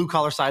done blue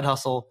collar side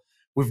hustle,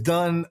 we've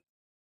done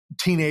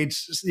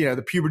teenage,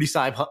 the puberty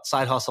side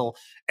hustle.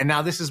 And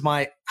now this is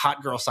my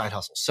hot girl side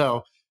hustle.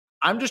 So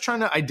I'm just trying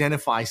to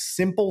identify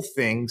simple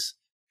things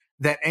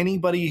that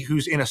anybody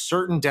who's in a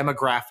certain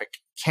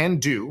demographic can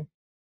do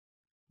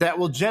that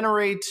will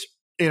generate,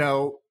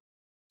 $10,000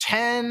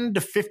 to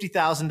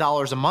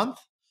 $50,000 a month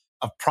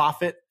of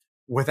profit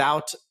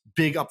without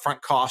big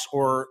upfront costs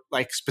or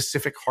like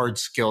specific hard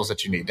skills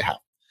that you need to have.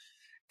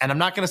 And I'm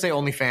not going to say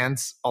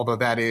OnlyFans, although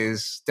that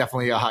is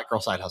definitely a hot girl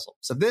side hustle.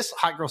 So this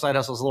hot girl side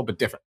hustle is a little bit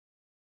different.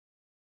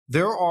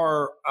 There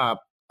are, I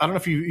don't know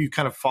if you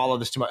kind of follow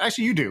this too much.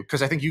 Actually, you do,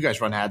 because I think you guys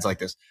run ads like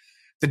this.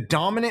 The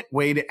dominant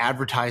way to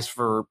advertise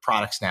for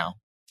products now,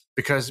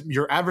 because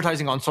you're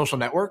advertising on social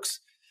networks,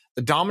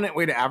 the dominant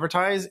way to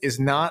advertise is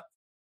not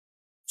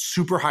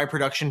super high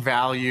production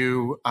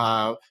value,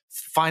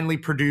 finely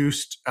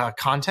produced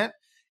content.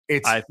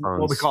 It's iPhones.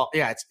 what we call,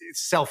 it's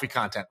selfie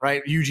content,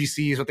 right?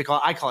 UGC is what they call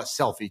it. I call it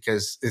selfie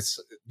because it's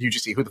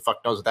UGC. Who the fuck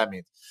knows what that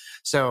means?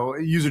 So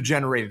user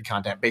generated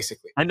content,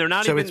 basically. And they're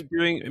not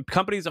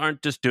companies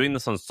aren't just doing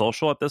this on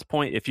social at this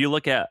point. If you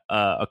look at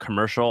a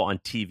commercial on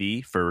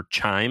TV for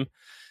Chime,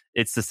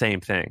 it's the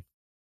same thing.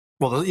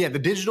 Well, the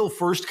digital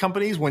first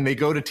companies, when they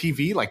go to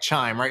TV, like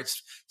Chime, right,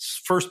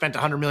 first spent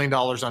 $100 million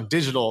on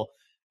digital,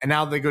 and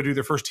now they go do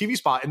their first TV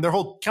spot, and their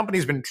whole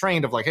company's been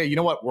trained of like, hey, you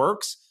know what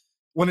works?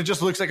 When it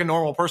just looks like a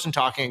normal person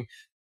talking,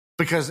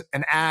 because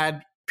an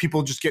ad,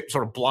 people just get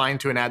sort of blind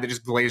to an ad, they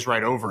just glaze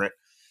right over it.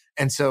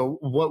 And so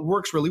what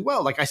works really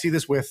well, like I see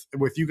this with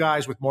you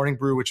guys, with Morning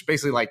Brew, which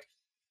basically like,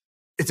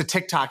 it's a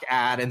TikTok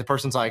ad, and the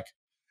person's like,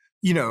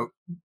 you know,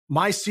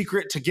 my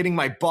secret to getting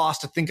my boss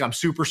to think I'm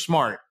super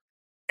smart.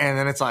 And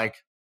then it's like,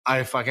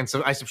 I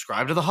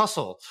subscribe to The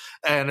Hustle.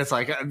 And it's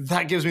like,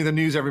 that gives me the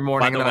news every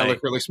morning, and then I look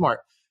really smart.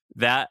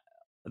 That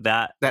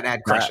ad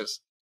crushes.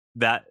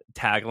 That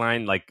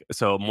tagline, like,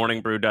 so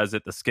Morning Brew does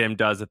it, The Skim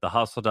does it, The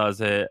Hustle does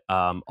it,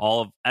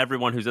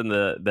 everyone who's in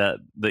the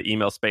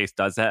email space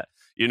does that.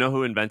 You know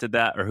who invented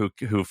that, or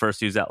who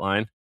first used that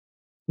line?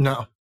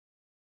 No.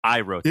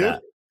 I wrote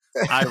that.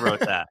 I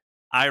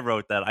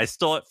wrote that. I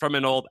stole it from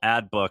an old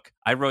ad book.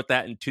 I wrote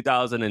that in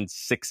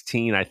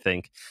 2016, I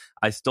think.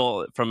 I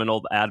stole it from an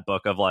old ad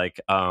book of like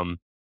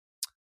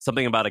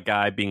something about a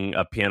guy being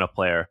a piano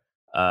player.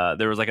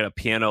 There was like a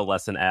piano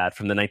lesson ad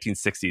from the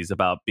 1960s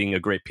about being a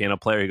great piano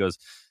player. He goes,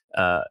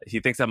 he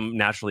thinks I'm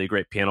naturally a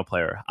great piano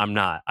player. I'm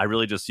not. I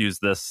really just use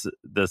this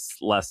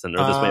lesson,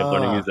 or this way of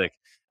learning music.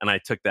 And I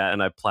took that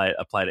and I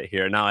applied it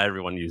here. Now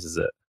everyone uses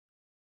it.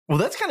 Well,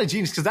 that's kind of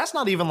genius, because that's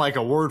not even like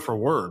a word for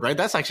word, right?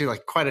 That's actually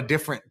like quite a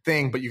different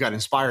thing, but you got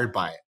inspired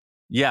by it.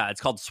 Yeah, it's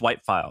called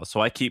swipe files.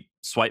 So I keep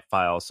swipe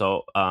files.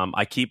 So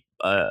I keep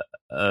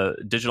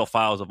digital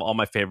files of all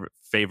my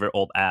favorite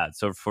old ads.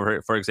 So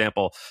for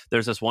example,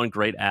 there's this one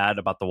great ad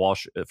about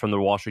from the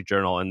Wall Street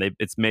Journal, and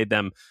it's made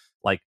them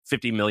like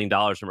 $50 million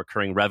in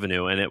recurring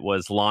revenue. And it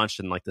was launched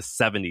in like the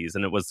 70s.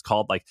 And it was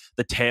called like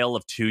The Tale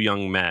of Two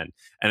Young Men.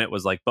 And it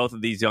was like both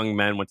of these young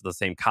men went to the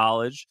same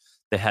college.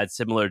 They had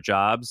similar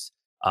jobs.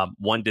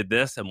 One did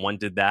this and one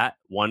did that.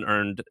 One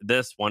earned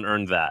this, one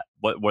earned that.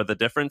 What were the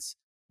difference?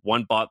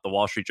 One bought the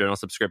Wall Street Journal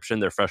subscription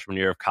their freshman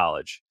year of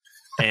college.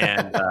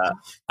 And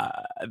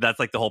that's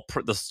like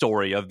the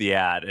story of the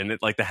ad. And it,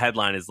 like the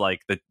headline is like,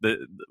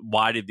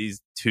 why did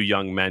these two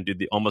young men do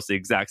almost the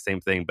exact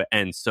same thing, but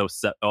end so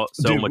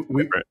Dude, much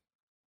different?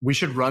 We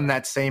should run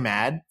that same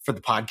ad for the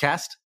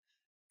podcast.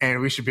 And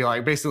we should be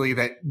like, basically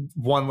that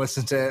one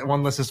listens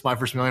to My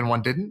First Million,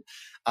 one didn't.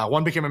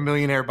 One became a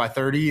millionaire by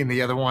 30, and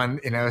the other one,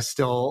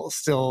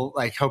 still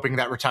like hoping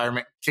that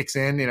retirement kicks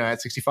in,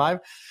 at 65.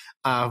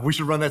 We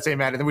should run that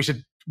same ad, and then we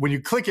should, when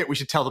you click it, we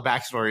should tell the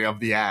backstory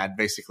of the ad,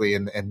 basically,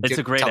 and it's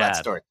a great tell ad. That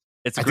story.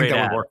 It's a great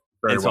ad. Would work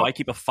very and so well. I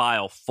keep a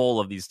file full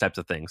of these types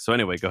of things. So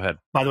anyway, go ahead.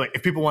 By the way,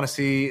 if people want to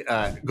see,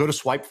 go to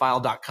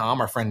swipefile.com.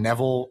 Our friend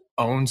Neville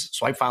owns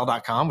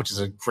swipefile.com, which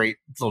is a great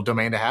little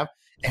domain to have.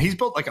 And he's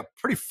built like a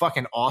pretty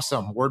fucking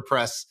awesome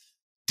WordPress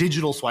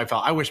digital swipe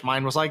file. I wish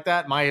mine was like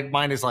that.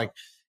 Mine is like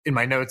in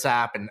my notes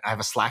app, and I have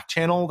a Slack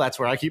channel. That's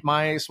where I keep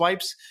my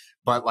swipes.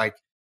 But like,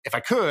 if I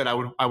could,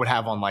 I would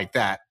have one like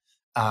that.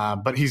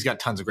 But he's got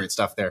tons of great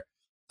stuff there.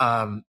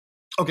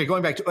 Okay,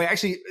 going back to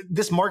actually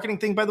this marketing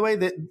thing, by the way,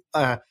 that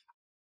I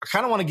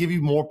kind of want to give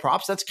you more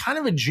props. That's kind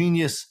of a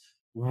genius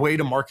way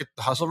to market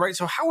the Hustle, right?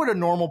 So how would a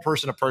normal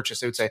person approach this?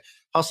 They would say,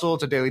 Hustle,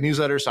 it's a daily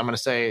newsletter. So I'm going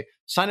to say,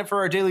 sign up for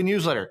our daily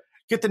newsletter.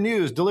 Get the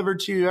news delivered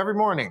to you every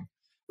morning,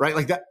 right?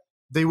 Like that.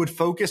 They would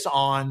focus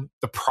on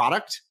the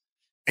product,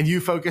 and you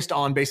focused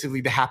on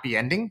basically the happy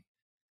ending.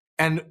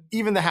 And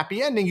even the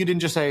happy ending, you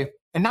didn't just say,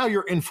 and now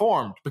you're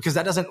informed, because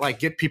that doesn't like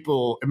get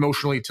people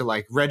emotionally to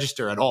like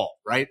register at all,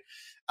 right?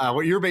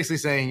 What you're basically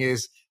saying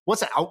is,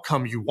 what's the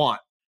outcome you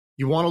want?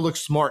 You want to look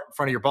smart in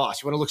front of your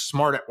boss. You want to look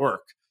smart at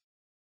work.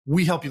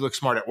 We help you look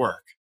smart at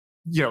work.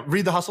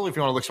 Read The Hustle if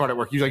you want to look smart at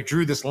work. You like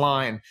drew this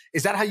line.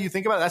 Is that how you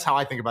think about it? That's how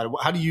I think about it.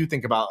 How do you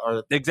think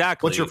about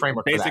exactly? What's your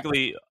framework?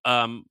 Basically,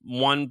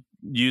 one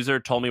user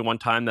told me one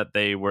time that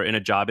they were in a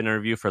job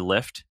interview for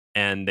Lyft,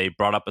 and they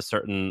brought up a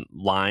certain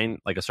line,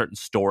 like a certain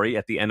story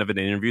at the end of an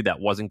interview that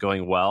wasn't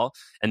going well.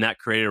 And that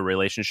created a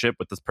relationship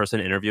with this person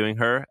interviewing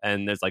her.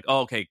 And there's like, oh,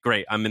 okay,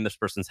 great. I'm in this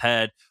person's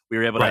head. We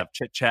were able to have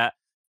chit chat.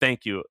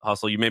 Thank you,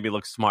 Hustle. You made me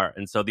look smart.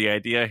 And so the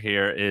idea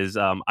here is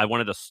I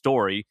wanted a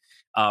story,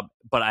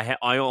 but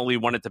I only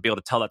wanted to be able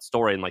to tell that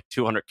story in like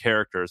 200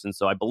 characters. And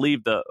so I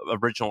believe the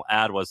original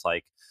ad was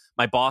like,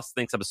 my boss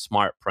thinks I'm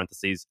smart,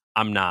 parentheses,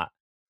 I'm not.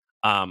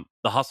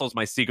 The Hustle is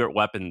my secret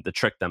weapon to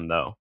trick them,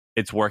 though.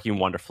 It's working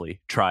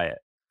wonderfully. Try it.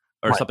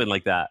 Or something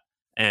like that.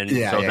 And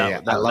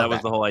that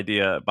was the whole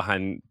idea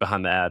behind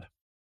the ad.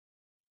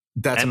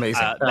 That's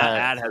amazing. That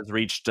ad has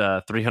reached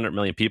 300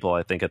 million people,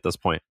 I think, at this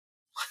point.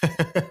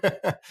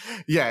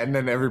 Yeah, and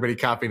then everybody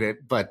copied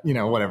it, but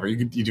whatever,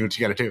 you do what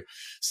you got to do.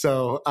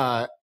 So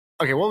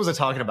okay, what was I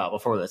talking about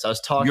before this? I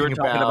was talking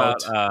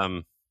about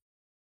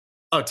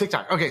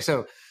TikTok. Okay,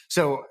 so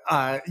what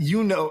I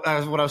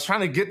was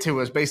trying to get to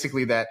was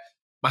basically that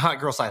my hot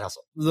girl side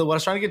hustle. What I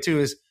was trying to get to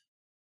is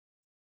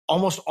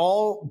almost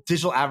all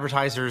digital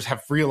advertisers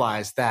have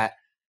realized that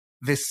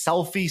this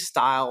selfie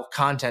style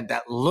content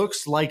that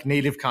looks like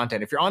native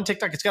content. If you're on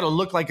TikTok, it's got to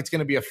look like it's going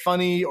to be a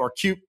funny or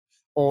cute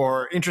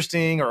or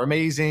interesting or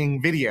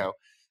amazing video.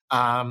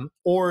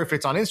 Or if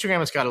it's on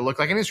Instagram, it's got to look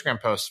like an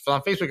Instagram post. If it's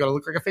on Facebook, it's got to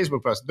look like a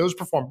Facebook post. Those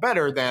perform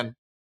better than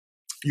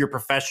your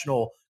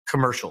professional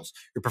commercials,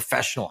 your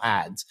professional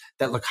ads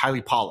that look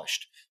highly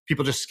polished.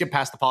 People just skip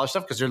past the polished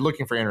stuff because they're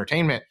looking for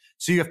entertainment.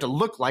 So you have to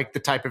look like the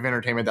type of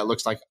entertainment that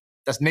looks like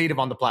that's native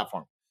on the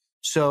platform.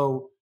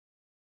 So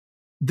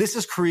this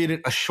has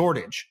created a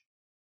shortage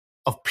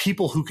of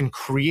people who can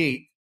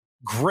create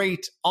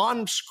great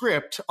on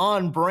script,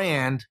 on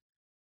brand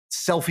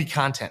selfie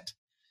content.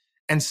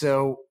 And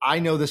so I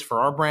know this for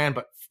our brand,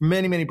 but for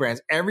many, many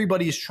brands,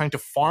 everybody is trying to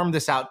farm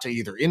this out to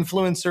either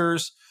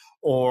influencers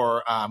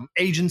or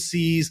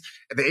agencies.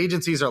 The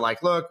agencies are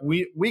like, look,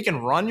 we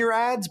can run your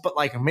ads, but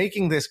like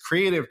making this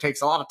creative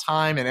takes a lot of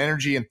time and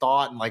energy and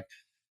thought. And like,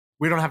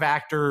 we don't have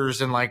actors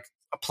and like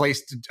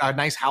a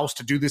nice house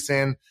to do this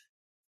in.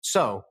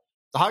 So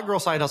the hot girl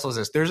side hustle is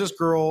this. There's this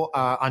girl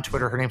on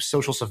Twitter. Her name's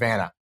Social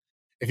Savannah.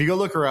 If you go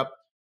look her up,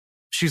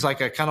 she's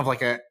like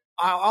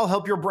I'll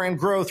help your brand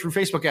grow through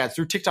Facebook ads,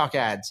 through TikTok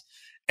ads.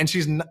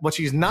 And what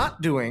she's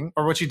not doing,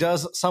 or what she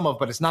does some of,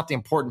 but it's not the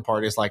important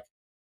part, is like,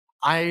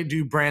 I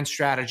do brand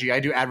strategy.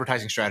 I do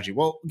advertising strategy.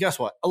 Well, guess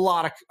what? A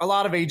lot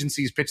of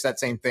agencies pitch that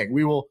same thing.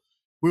 We will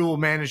we'll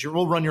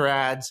run your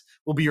ads.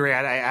 We'll be your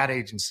ad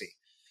agency.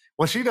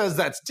 What she does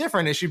that's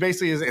different is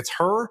it's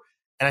her.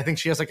 And I think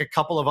she has like a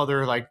couple of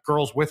other like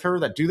girls with her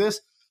that do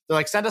this. They're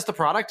like, send us the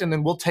product and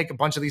then we'll take a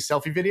bunch of these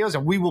selfie videos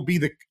and we will be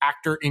the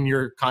actor in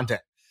your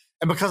content.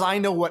 And because I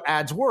know what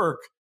ads work,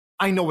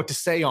 I know what to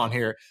say on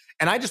here.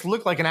 And I just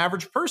look like an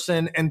average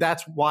person. And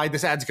that's why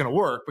this ad's going to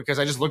work, because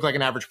I just look like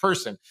an average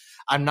person.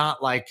 I'm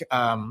not like,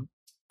 I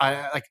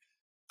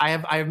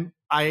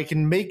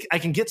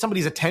can get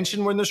somebody's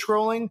attention when they're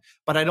scrolling,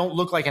 but I don't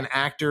look like an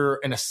actor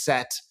in a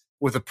set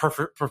with a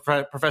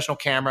professional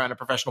camera and a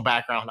professional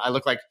background. I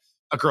look like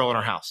a girl in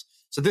her house.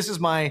 So this is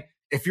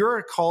if you're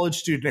a college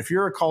student, if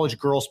you're a college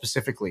girl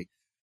specifically,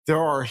 there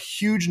are a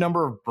huge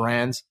number of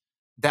brands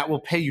that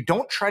will pay you.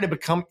 Don't try to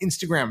become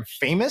Instagram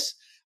famous,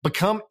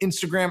 become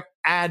Instagram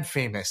ad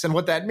famous. And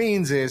what that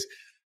means is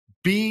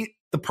be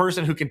the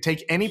person who can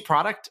take any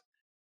product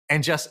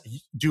and just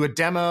do a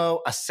demo,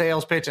 a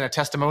sales pitch, and a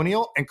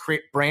testimonial and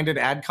create branded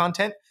ad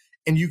content.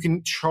 And you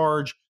can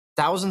charge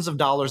thousands of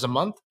dollars a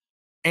month.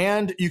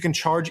 And you can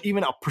charge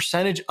even a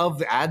percentage of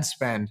the ad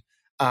spend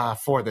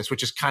for this,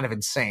 which is kind of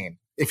insane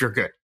if you're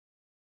good.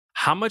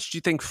 How much do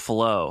you think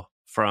Flo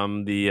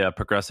from the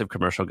Progressive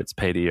commercial gets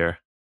paid a year?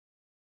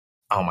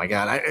 Oh my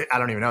God. I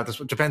don't even know. This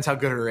depends how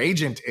good her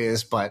agent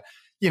is, but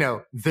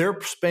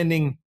they're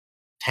spending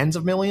tens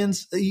of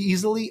millions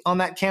easily on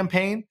that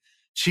campaign.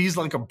 She's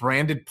like a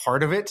branded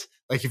part of it.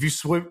 Like if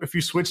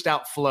you switched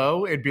out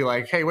Flo, it'd be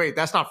like, hey, wait,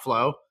 that's not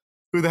Flo.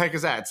 Who the heck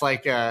is that? It's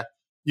like,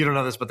 you don't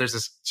know this, but there's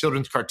this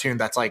children's cartoon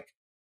that's like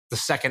the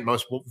second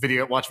most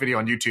watched video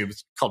on YouTube.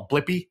 It's called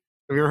Blippi.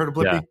 Have you ever heard of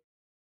Blippi? Yeah.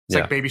 It's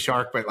like Baby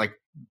Shark, but like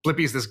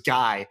Blippi is this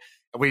guy.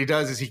 And what he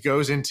does is he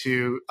goes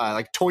into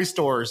like toy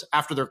stores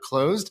after they're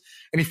closed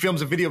and he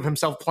films a video of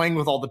himself playing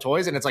with all the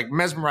toys. And it's like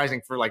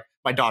mesmerizing for like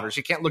my daughter.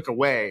 She can't look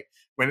away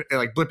when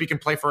like Blippi can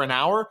play for an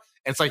hour.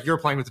 And it's like you're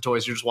playing with the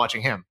toys. You're just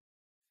watching him.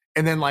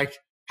 And then like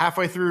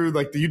halfway through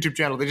like the YouTube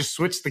channel, they just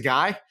switch the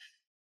guy.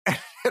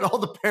 And all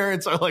the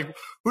parents are like,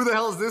 who the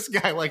hell is this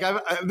guy? Like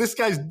this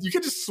guy's, you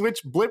can just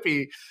switch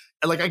Blippi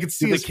and like I could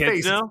see his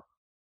face. Know?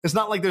 It's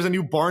not like there's a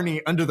new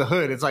Barney under the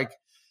hood. It's like,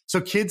 so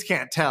kids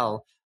can't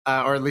tell.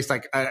 Or at least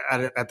like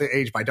at the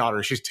age my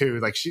daughter, she's 2,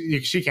 like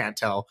she can't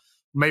tell.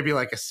 Maybe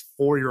like a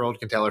 4-year-old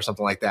can tell or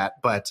something like that.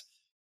 But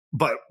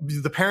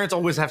the parents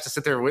always have to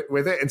sit there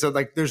with it. And so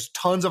like there's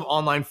tons of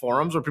online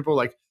forums where people are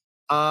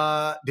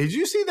like, did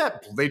you see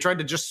that they tried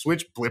to just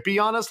switch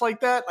Blippi on us like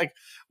that? Like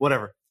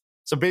whatever.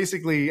 So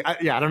basically,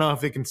 I don't know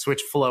if they can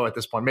switch Flo at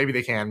this point. Maybe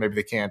they can, maybe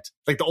they can't.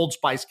 Like the Old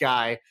Spice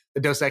guy,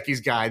 the Dos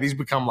Equis guy, these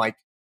become like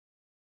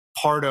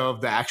part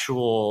of the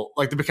actual,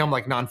 like they become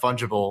like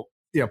non-fungible,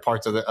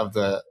 parts of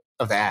the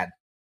ad.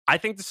 I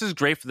think this is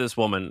great for this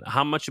woman.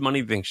 How much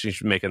money do you think she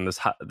should make in this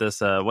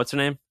what's her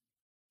name?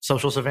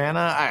 Social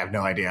Savannah? I have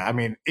no idea. I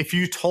mean, if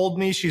you told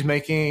me she's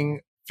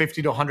making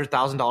 $50,000 to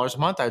 $100,000 a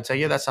month, I would say,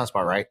 yeah, that sounds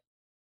about right.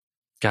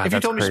 God, if you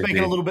told me she's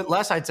making a little bit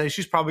less, I'd say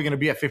she's probably going to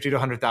be at $50,000 to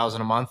 $100,000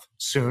 a month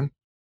soon.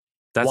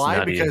 That's why?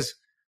 Nutty. Because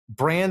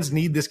brands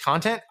need this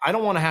content. I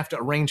don't want to have to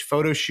arrange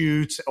photo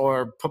shoots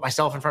or put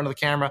myself in front of the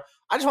camera.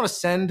 I just want to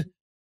send,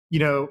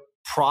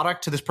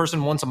 product to this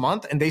person once a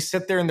month, and they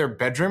sit there in their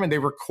bedroom and they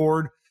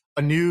record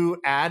a new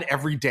ad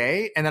every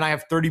day. And then I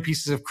have 30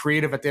 pieces of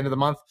creative at the end of the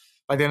month,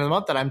 by the end of the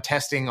month, that I'm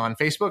testing on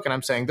Facebook. And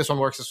I'm saying, this one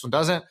works, this one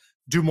doesn't.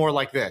 Do more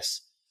like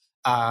this.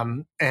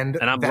 And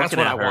I'm that's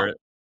what I want.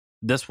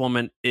 This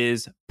woman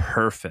is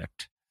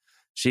perfect.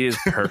 She is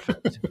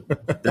perfect.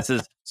 Here's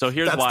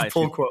that's why. The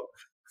full quote.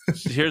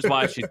 Here's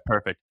why she's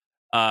perfect.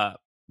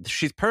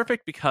 She's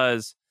perfect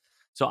because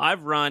So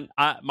I've run,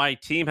 my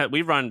team,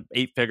 we've run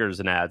 8 figures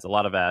in ads, a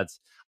lot of ads.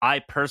 I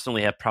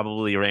personally have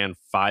probably ran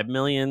 5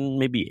 million,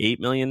 maybe 8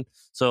 million.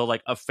 So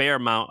like a fair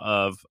amount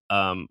of,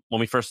 when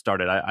we first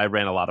started, I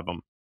ran a lot of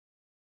them.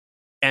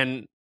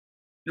 And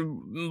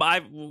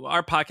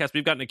our podcast,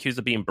 we've gotten accused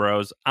of being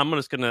bros. I'm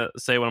just going to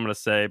say what I'm going to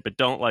say, but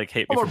don't like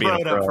hate me for being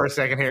a bro. Up for a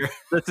second here.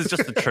 This is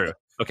just the truth.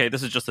 Okay,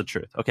 this is just the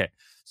truth. Okay,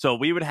 so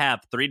we would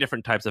have 3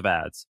 different types of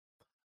ads.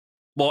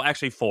 Well,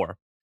 actually 4.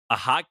 A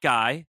hot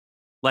guy,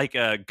 like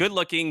a good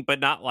looking, but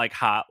not like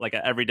hot, like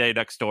an everyday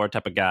next door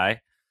type of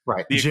guy.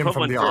 Right, Jim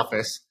from The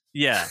Office.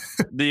 Yeah,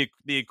 the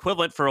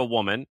equivalent for a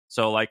woman.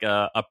 So like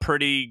a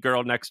pretty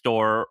girl next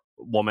door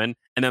woman,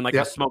 and then like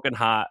a smoking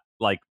hot,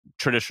 like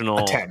traditional.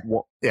 A 10.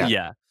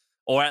 Yeah.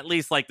 Or at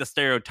least like the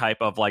stereotype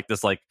of like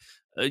this, like,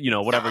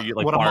 whatever you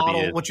like. What Barbie a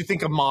model, is. what you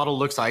think a model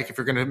looks like if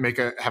you're going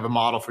to have a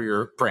model for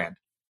your brand.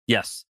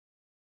 Yes.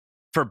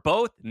 For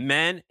both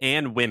men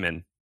and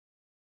women,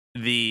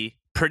 the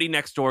pretty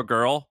next door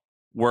girl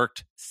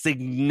worked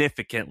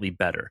significantly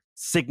better.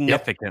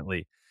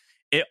 Significantly.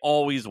 It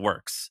always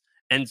works.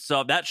 And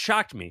so that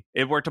shocked me.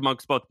 It worked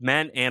amongst both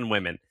men and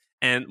women.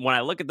 And when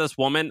I look at this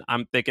woman,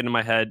 I'm thinking in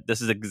my head,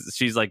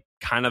 she's like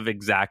kind of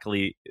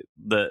exactly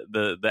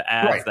the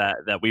ads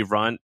that we've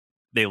run.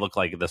 They look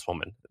like this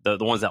woman, the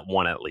ones that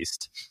won at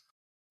least.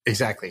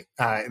 Exactly.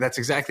 That's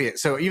exactly it.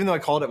 So even though I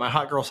called it my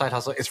hot girl side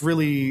hustle, it's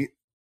really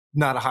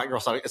not a hot girl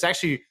side. It's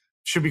actually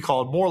should be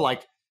called more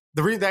like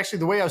the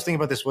way I was thinking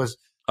about this was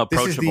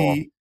approachable.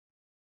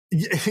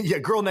 This is the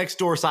girl next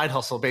door side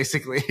hustle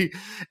basically.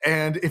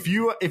 And if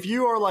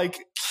you are like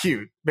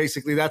cute,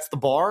 basically that's the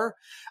bar,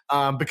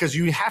 because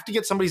you have to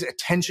get somebody's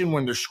attention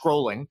when they're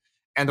scrolling.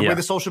 And the way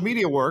the social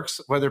media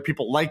works, whether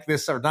people like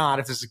this or not,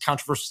 if this is a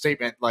controversial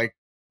statement, like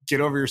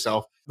get over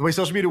yourself. The way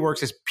social media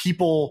works is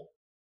people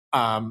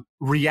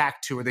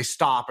react to, or they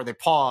stop or they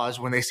pause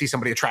when they see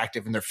somebody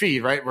attractive in their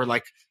feed, right? We're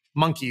like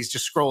monkeys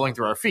just scrolling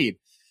through our feed.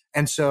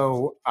 And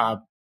so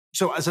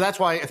that's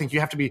why I think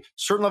you have to be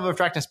certain level of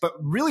attractiveness. But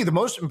really the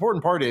most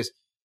important part is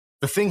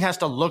the thing has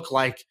to look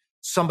like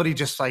somebody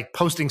just like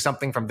posting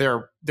something from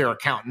their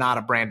account, not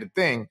a branded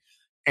thing.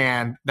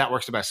 And that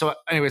works the best. So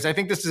anyways, I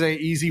think this is an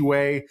easy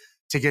way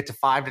to get to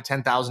 $5,000 to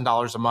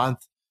 $10,000 a month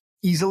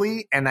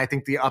easily. And I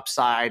think the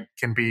upside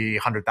can be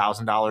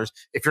 $100,000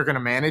 if you're going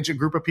to manage a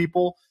group of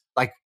people.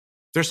 Like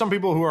there's some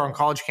people who are on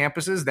college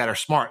campuses that are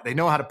smart. They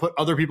know how to put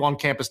other people on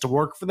campus to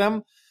work for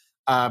them.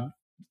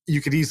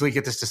 You could easily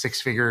get this to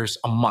 6 figures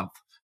a month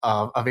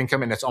of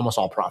income, and it's almost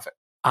all profit.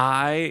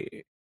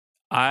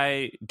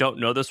 I don't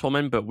know this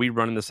woman, but we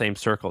run in the same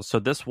circles. So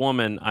this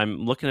woman, I'm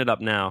looking it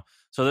up now.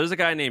 So there's a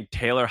guy named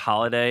Taylor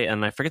Holiday,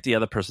 and I forget the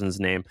other person's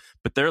name,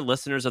 but they're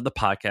listeners of the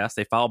podcast.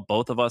 They follow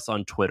both of us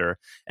on Twitter,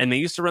 and they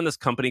used to run this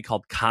company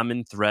called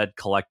Common Thread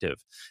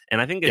Collective.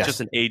 And I think it's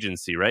just an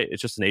agency, right?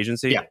 It's just an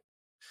agency. Yeah.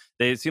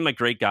 They seem like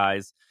great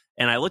guys.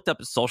 And I looked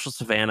up Social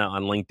Savannah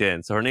on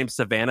LinkedIn. So her name's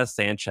Savannah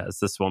Sanchez,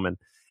 this woman.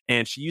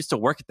 And she used to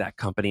work at that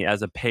company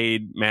as a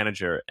paid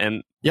manager.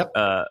 And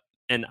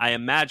and I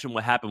imagine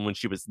what happened when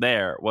she was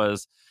there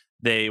was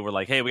they were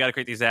like, hey, we got to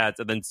create these ads.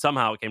 And then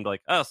somehow it came to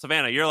like, oh,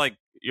 Savannah, you're like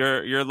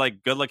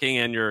good looking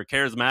and you're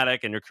charismatic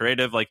and you're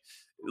creative. Like,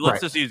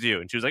 let's just use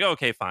you. And she was like, oh,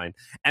 okay, fine.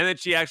 And then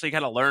she actually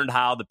kind of learned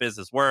how the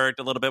business worked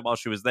a little bit while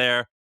she was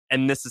there.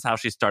 And this is how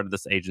she started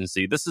this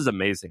agency. This is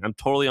amazing. I'm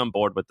totally on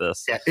board with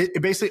this. Yeah,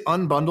 it basically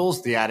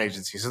unbundles the ad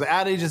agency. So the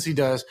ad agency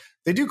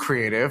they do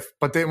creative,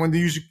 but then when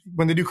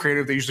they do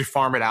creative, they usually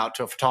farm it out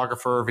to a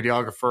photographer,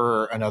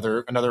 videographer,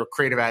 another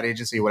creative ad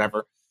agency,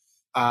 whatever.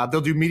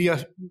 They'll do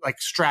media like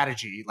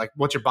strategy, like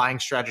what's your buying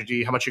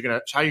strategy, how you're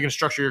gonna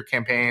structure your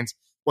campaigns,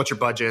 what's your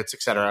budgets,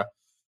 etc.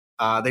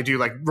 They do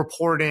like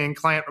reporting,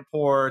 client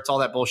reports, all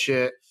that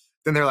bullshit.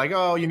 Then they're like,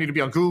 oh, you need to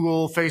be on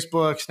Google,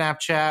 Facebook,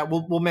 Snapchat.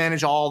 We'll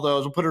manage all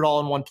those. We'll put it all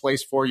in one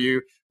place for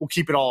you. We'll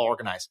keep it all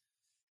organized.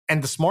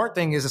 And the smart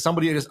thing is that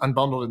somebody just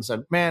unbundled and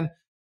said, man,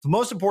 the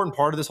most important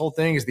part of this whole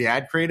thing is the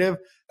ad creative.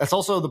 That's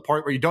also the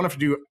part where you don't have to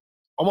do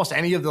almost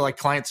any of the like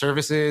client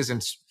services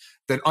and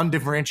the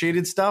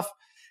undifferentiated stuff.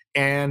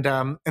 And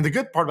the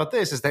good part about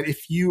this is that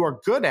if you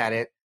are good at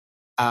it,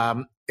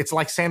 it's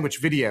like sandwich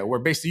video, where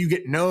basically you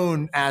get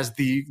known as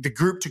the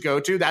group to go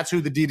to. That's who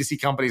the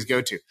D2C companies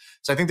go to.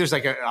 So I think there's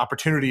like an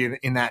opportunity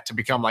in that to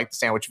become like the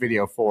sandwich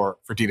video for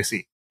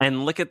D2C.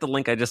 And look at the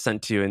link I just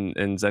sent to you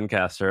in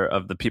Zencastr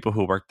of the people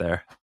who work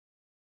there.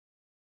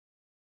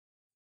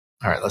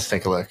 All right, let's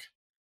take a look.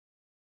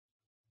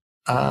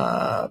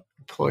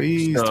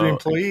 Employees, 3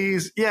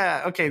 employees.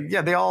 Yeah, okay.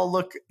 Yeah, they all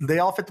fit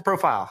the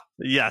profile.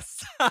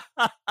 Yes.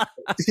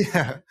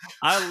 Yeah.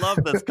 I love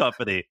this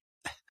company.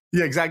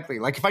 Yeah, exactly.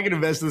 Like if I could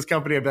invest in this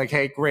company, I'd be like,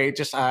 hey, great.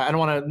 Just I don't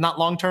want to, not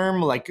long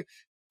term, like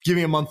give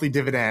me a monthly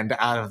dividend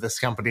out of this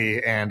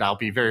company and I'll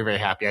be very, very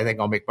happy. I think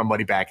I'll make my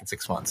money back in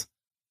 6 months.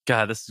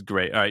 God, this is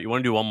great. All right, you want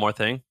to do one more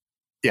thing?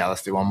 Yeah,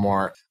 let's do one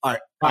more. All right,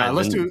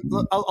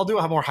 I'll do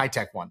a more high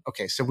tech one.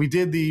 Okay, so we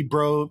did the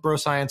bro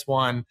science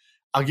one.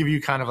 I'll give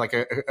you kind of like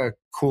a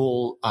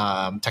cool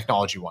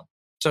technology one.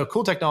 So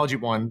cool technology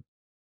one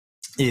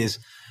is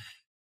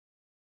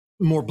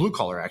more blue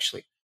collar,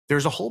 actually.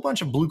 there's a whole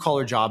bunch of blue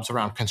collar jobs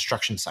around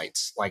construction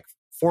sites, like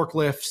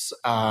forklifts,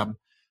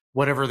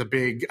 whatever the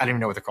big, I don't even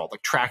know what they're called,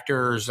 like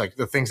tractors, like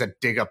the things that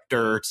dig up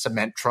dirt,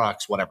 cement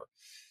trucks, whatever.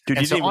 Dude,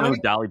 And you so didn't even know on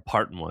who Dolly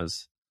Parton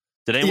was.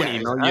 Did anyone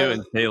Yeah, email you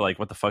and say, like,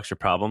 what the fuck's your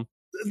problem?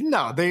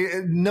 No,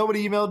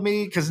 nobody emailed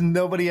me because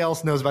nobody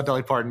else knows about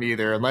Dolly Parton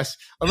either, unless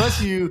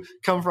you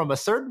come from a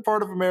certain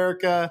part of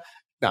America.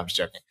 No, I'm just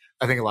joking.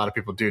 I think a lot of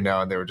people do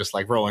know, and they were just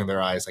like rolling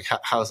their eyes, like,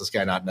 how does this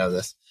guy not know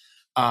this?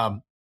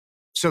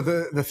 So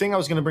the thing I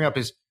was going to bring up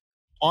is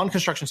on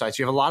construction sites,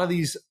 you have a lot of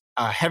these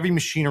heavy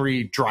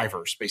machinery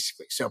drivers,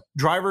 basically. So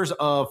drivers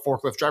of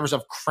forklifts, drivers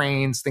of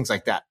cranes, things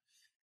like that.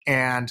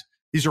 And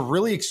these are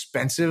really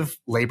expensive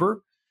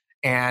labor,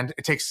 and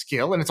it takes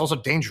skill, and it's also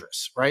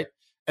dangerous, right?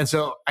 And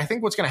so I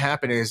think what's going to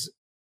happen is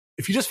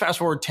if you just fast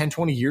forward 10,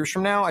 20 years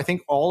from now, I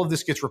think all of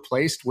this gets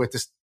replaced with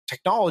this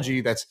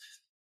technology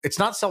it's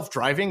not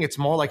self-driving, it's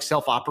more like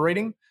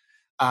self-operating,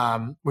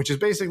 which is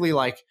basically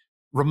like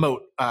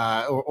remote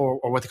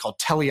or what they call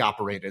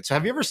teleoperated. So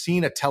have you ever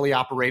seen a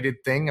teleoperated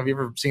thing? Have you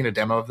ever seen a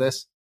demo of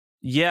this?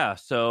 Yeah,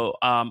 so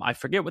I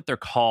forget what they're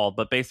called,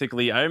 but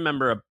basically I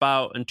remember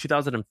about in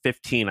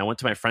 2015, I went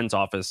to my friend's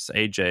office,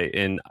 AJ,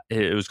 and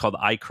it was called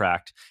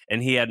iCracked,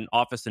 and he had an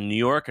office in New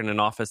York and an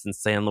office in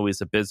San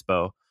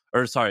Francisco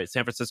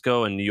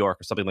and New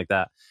York or something like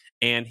that.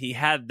 And he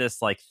had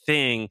this like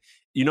thing,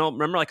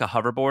 remember like a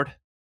hoverboard,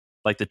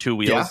 like the two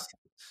wheels?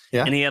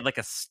 Yeah. And he had like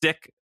a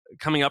stick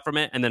coming up from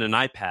it and then an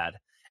iPad.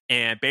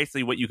 And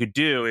basically what you could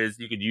do is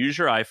you could use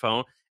your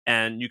iPhone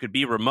and you could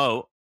be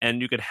remote, and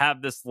you could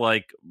have this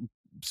like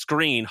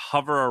screen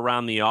hover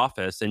around the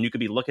office, and you could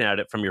be looking at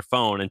it from your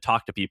phone and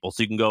talk to people.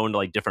 So you can go into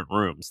like different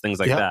rooms, things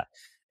like that.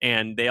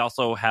 And they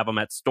also have them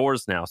at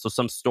stores now. So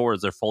some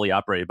stores are fully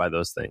operated by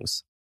those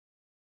things.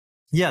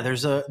 Yeah, we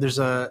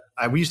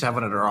used to have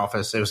one at our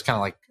office. It was kind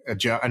of like a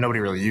joke. Nobody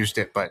really used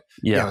it, but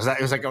it was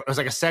like a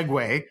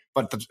Segway,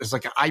 but it's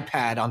like an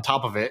iPad on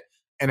top of it,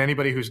 and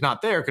anybody who's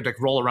not there could like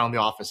roll around the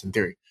office in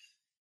theory.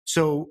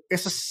 So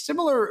it's a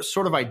similar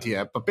sort of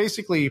idea, but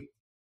basically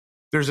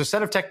there's a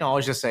set of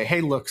technologies that say,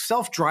 hey, look,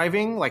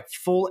 self-driving, like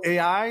full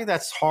AI,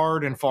 that's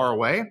hard and far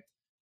away.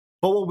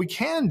 But what we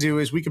can do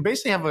is we can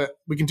basically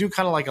we can do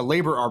kind of like a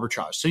labor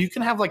arbitrage. So you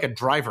can have like a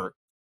driver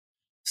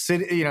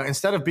sit,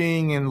 instead of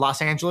being in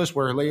Los Angeles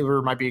where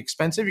labor might be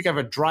expensive, you can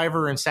have a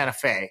driver in Santa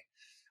Fe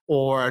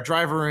or a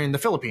driver in the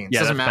Philippines.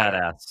 Yeah, doesn't that's matter.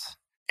 badass.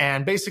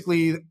 And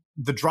basically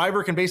the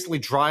driver can basically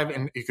drive,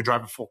 and you could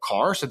drive a full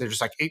car. So there's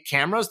just like 8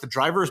 cameras. The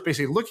driver is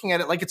basically looking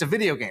at it like it's a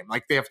video game.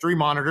 Like they have 3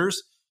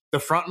 monitors. The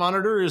front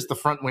monitor is the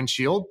front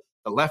windshield.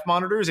 The left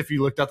monitor is if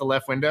you looked out the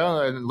left window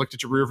and looked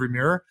at your rearview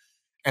mirror.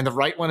 And the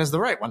right one is the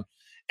right one.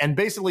 And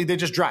basically they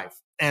just drive.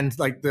 And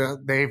like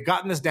they've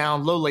gotten this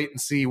down low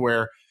latency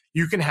where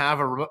you can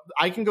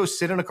I can go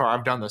sit in a car.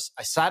 I've done this.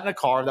 I sat in a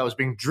car that was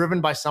being driven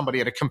by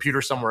somebody at a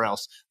computer somewhere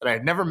else that I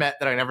had never met,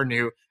 that I never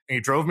knew. And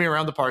he drove me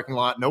around the parking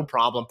lot, no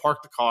problem,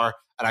 parked the car,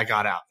 and I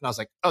got out. And I was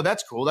like, oh,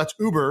 that's cool. That's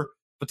Uber,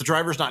 but the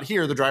driver's not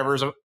here. The driver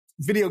is a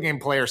video game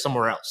player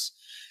somewhere else.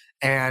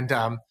 And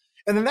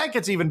then that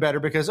gets even better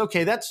because,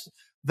 okay,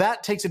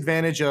 that takes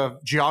advantage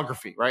of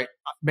geography, right?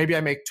 Maybe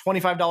I make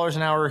 $25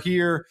 an hour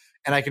here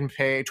and I can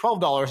pay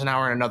 $12 an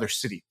hour in another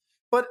city.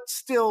 But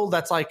still,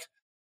 that's like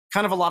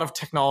kind of a lot of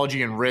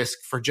technology and risk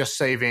for just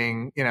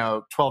saving,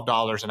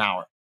 $12 an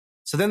hour.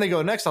 So then they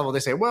go next level. They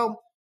say,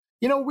 well,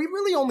 we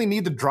really only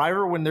need the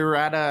driver when they're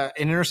at an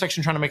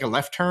intersection trying to make a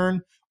left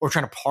turn or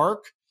trying to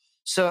park.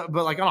 So,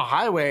 but like on a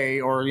highway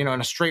or, in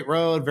a straight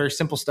road, very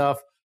simple stuff,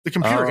 the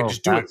computer can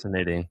just do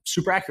it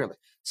super accurately.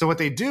 So what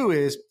they do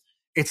is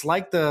it's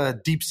like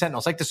the Deep Sentinel.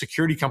 It's like the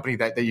security company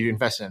that you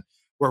invest in,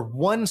 where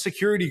one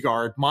security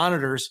guard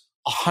monitors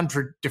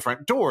 100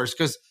 different doors.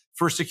 Because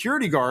for a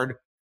security guard,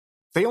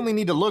 they only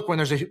need to look when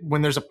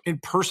there's a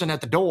person at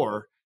the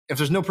door. If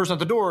there's no person at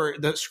the door,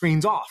 the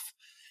screen's off.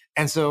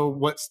 And so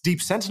what Deep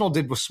Sentinel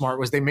did was smart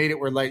was they made it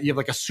where like you have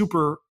like a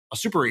super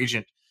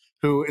agent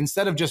who,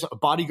 instead of just a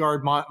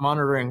bodyguard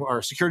monitoring or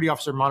a security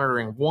officer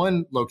monitoring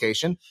one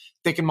location,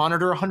 they can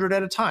monitor 100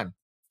 at a time.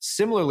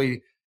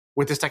 Similarly,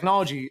 with this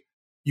technology,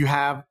 you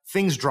have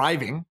things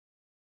driving,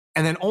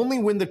 and then only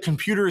when the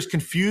computer is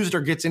confused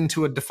or gets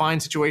into a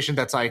defined situation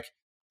that's like,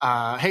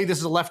 hey, this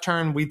is a left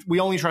turn. We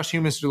only trust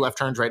humans to do left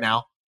turns right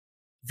now.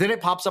 Then it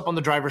pops up on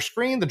the driver's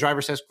screen. The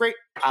driver says, great,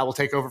 I will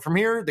take over from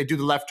here. They do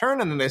the left turn,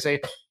 and then they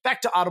say,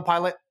 back to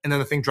autopilot, and then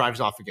the thing drives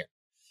off again.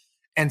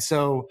 And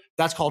so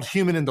that's called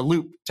human in the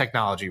loop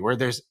technology, where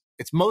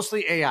it's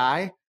mostly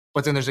AI,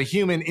 but then there's a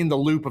human in the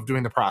loop of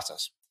doing the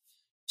process.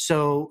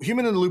 So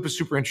human in the loop is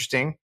super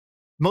interesting.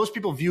 Most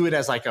people view it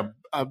as like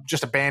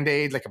just a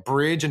Band-Aid, like a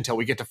bridge until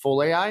we get to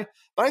full AI.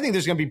 But I think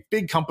there's going to be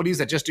big companies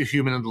that just do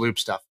human in the loop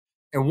stuff.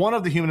 And one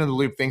of the human in the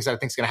loop things that I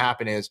think is going to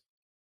happen is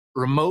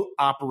remote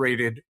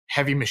operated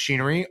heavy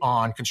machinery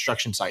on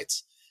construction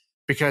sites.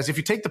 Because if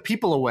you take the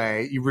people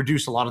away, you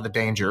reduce a lot of the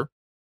danger.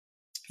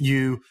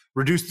 You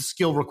reduce the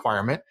skill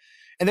requirement.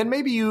 And then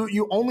maybe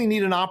you only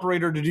need an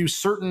operator to do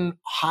certain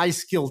high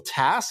skill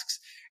tasks.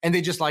 And they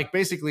just like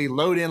basically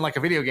load in like a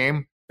video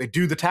game. They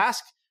do the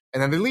task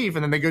and then they leave,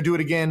 and then they go do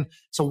it again.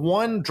 So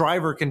one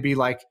driver can be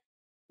like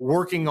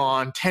working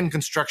on 10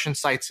 construction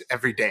sites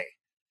every day.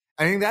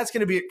 I think that's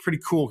going to be pretty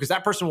cool because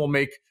that person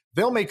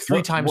they'll make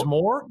three times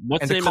more.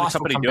 What's the name of the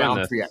company doing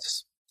this?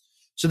 3x.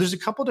 So there's a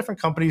couple different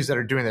companies that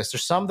are doing this.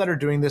 There's some that are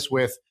doing this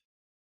with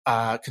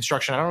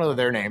construction. I don't know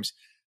their names.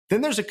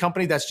 Then there's a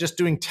company that's just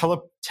doing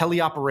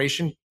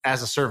teleoperation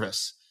as a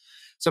service.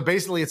 So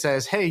basically it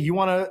says, hey, you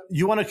want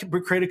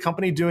to create a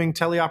company doing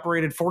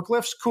teleoperated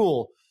forklifts?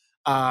 Cool.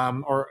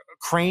 Or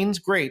cranes?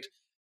 Great.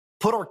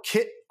 Put our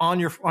kit on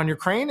your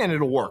crane and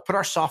it'll work. Put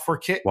our software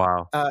kit.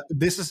 Wow.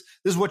 This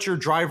is what your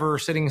driver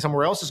sitting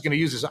somewhere else is going to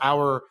use is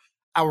our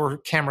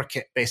camera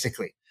kit,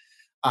 basically.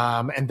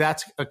 And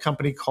that's a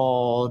company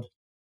called,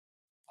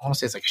 I want to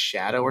say it's like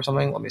Shadow or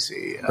something. Let me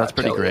see. That's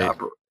pretty great.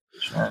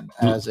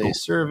 As a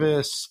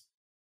service.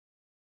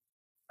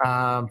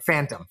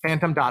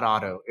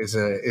 Phantom.auto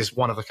is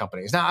one of the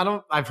companies.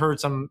 Now I've heard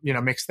some,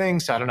 mixed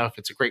things. So I don't know if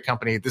it's a great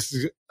company. This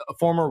is a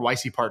former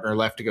YC partner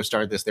left to go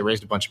start this. They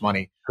raised a bunch of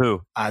money.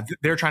 Who?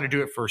 They're trying to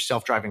do it for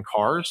self-driving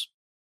cars.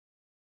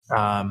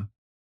 What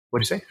do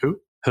you say? Who?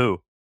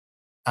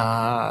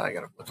 I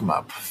got to look them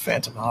up.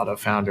 Phantom Auto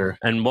founder.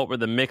 And what were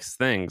the mixed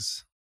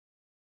things?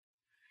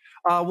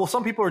 Well,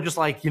 some people are just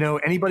like,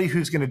 anybody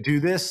who's going to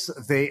do this,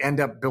 they end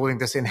up building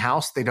this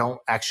in-house. They don't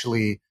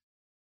actually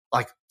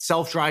like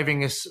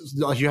self-driving is,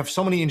 you have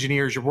so many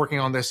engineers, you're working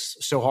on this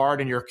so hard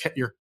and your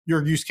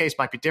use case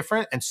might be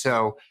different. And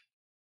so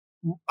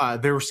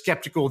they were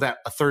skeptical that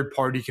a third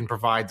party can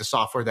provide the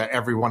software that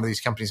every one of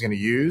these companies is going to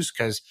use.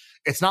 Cause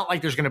it's not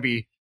like there's going to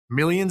be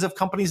millions of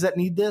companies that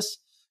need this.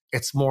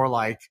 It's more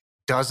like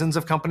dozens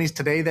of companies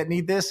today that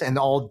need this. And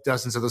all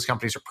dozens of those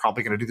companies are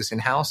probably going to do this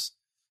in-house.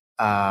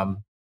 I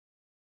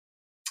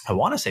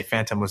want to say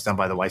Phantom was done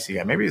by the YC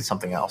guy. Maybe it's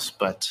something else,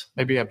 but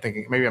maybe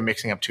I'm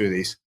mixing up two of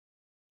these.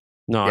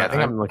 No, yeah, I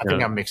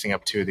think I'm mixing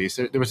up two of these.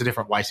 There was a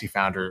different YC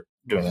founder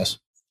doing this.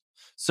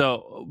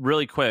 So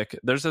really quick,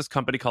 there's this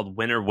company called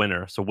Winner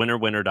Winner. So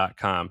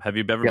winnerwinner.com. Have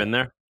you ever been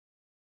there?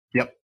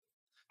 Yep.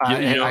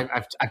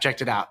 I've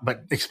checked it out,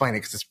 but explain it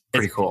because it's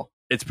pretty cool.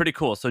 It's pretty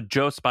cool. So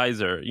Joe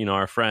Spicer,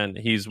 our friend,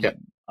 he's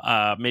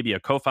maybe a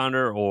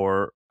co-founder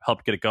or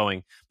helped get it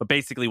going. But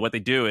basically what they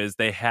do is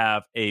they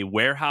have a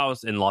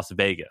warehouse in Las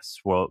Vegas.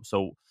 Well,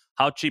 so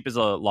how cheap is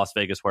a Las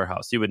Vegas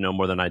warehouse? You would know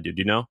more than I do.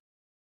 Do you know?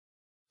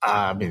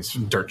 I mean, it's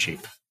dirt cheap.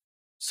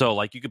 So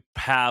like you could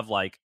have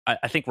like,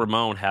 I think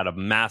Ramon had a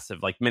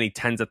massive, like many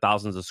tens of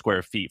thousands of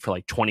square feet for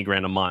like 20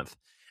 grand a month.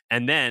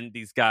 And then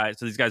these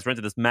guys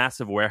rented this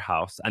massive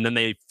warehouse and then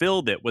they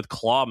filled it with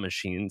claw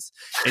machines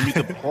and you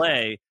could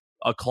play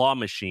a claw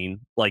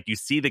machine. Like you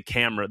see the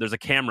camera, there's a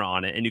camera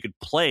on it and you could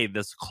play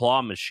this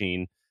claw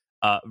machine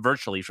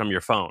virtually from your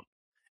phone.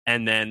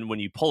 And then when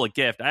you pull a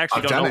gift, I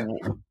actually don't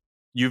know.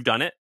 You've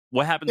done it?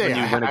 What happens when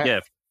you win a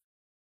gift?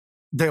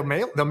 They'll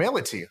mail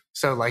it to you.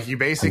 So like you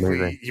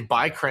basically you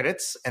buy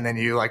credits and then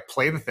you like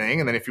play the thing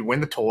and then if you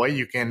win the toy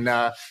you can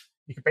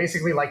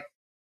basically like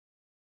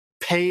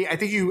pay. I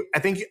think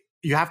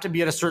you have to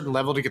be at a certain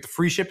level to get the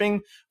free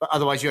shipping, but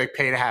otherwise you like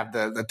pay to have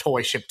the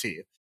toy shipped to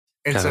you.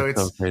 And so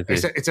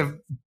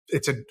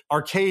it's an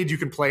arcade you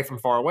can play from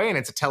far away and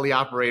it's a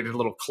teleoperated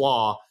little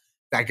claw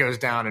that goes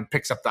down and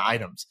picks up the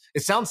items.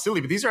 It sounds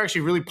silly, but these are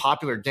actually really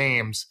popular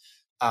games,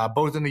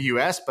 both in the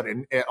US but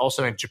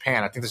also in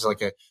Japan. I think there's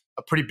like a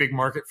pretty big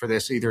market for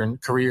this, either in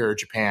Korea or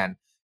Japan.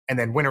 And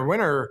then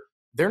Winner,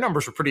 their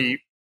numbers were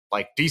pretty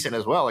like decent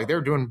as well. Like they're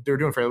doing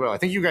fairly well. I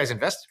think you guys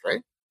invested, right?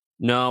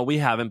 No, we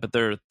haven't, but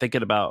they're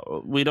thinking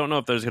about. We don't know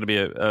if there's going to be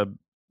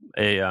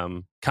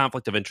a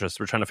conflict of interest.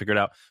 We're trying to figure it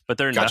out, but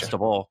they're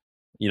investable.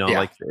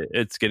 Like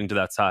it's getting to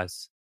that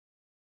size.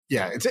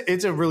 Yeah,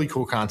 it's a really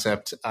cool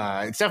concept.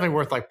 It's definitely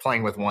worth like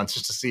playing with once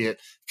just to see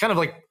it. Kind of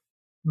like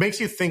makes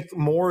you think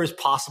more is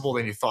possible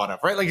than you thought of,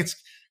 right? Like it's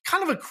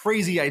kind of a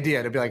crazy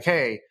idea to be like,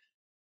 hey.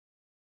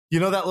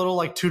 That little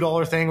like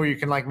 $2 thing where you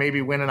can like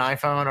maybe win an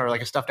iPhone or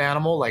like a stuffed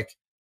animal? Like,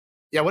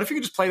 yeah, what if you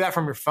could just play that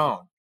from your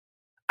phone?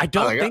 I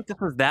don't think this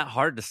was that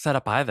hard to set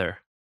up either.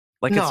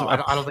 Like, no,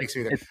 I don't think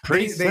so either. It's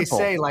pretty simple.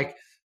 They say like,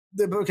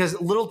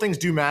 because little things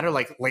do matter,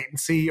 like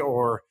latency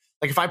or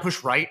like if I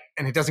push right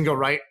and it doesn't go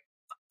right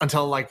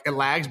until like it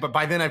lags, but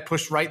by then I've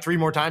pushed right 3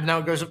 more times. Now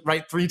it goes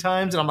right 3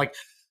 times. And I'm like,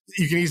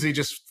 you can easily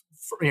just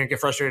get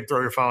frustrated,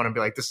 throw your phone and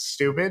be like, this is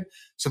stupid.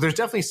 So there's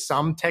definitely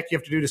some tech you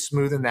have to do to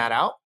smoothen that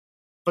out.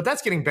 But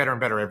that's getting better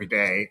and better every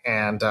day.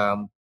 And,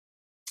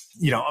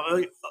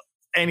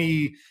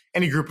 any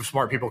group of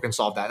smart people can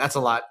solve that. That's a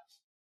lot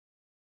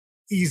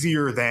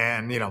easier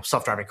than,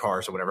 self-driving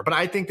cars or whatever. But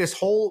I think this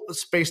whole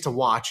space to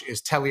watch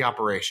is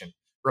teleoperation,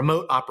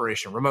 remote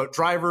operation, remote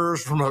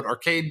drivers, remote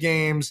arcade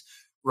games,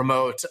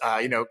 remote,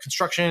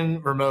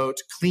 construction, remote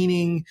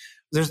cleaning.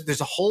 There's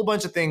a whole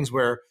bunch of things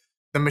where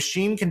the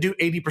machine can do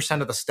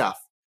 80% of the stuff.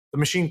 The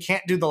machine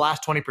can't do the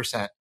last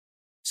 20%.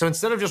 So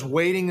instead of just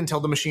waiting until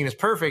the machine is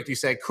perfect, you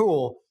say,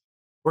 cool,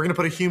 we're going to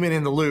put a human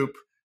in the loop.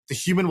 The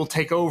human will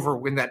take over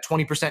when that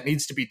 20%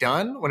 needs to be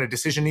done, when a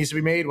decision needs to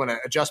be made, when an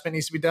adjustment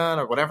needs to be done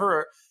or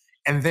whatever.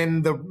 And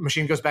then the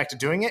machine goes back to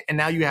doing it. And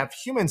now you have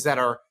humans that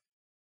are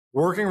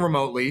working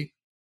remotely.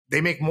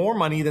 They make more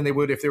money than they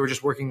would if they were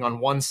just working on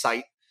one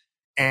site.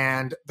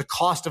 And the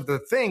cost of the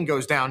thing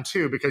goes down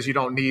too, because you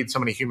don't need so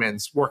many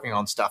humans working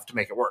on stuff to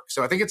make it work.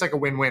 So I think it's like a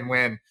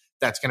win-win-win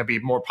that's going to be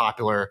more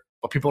popular,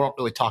 but people don't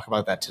really talk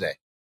about that today.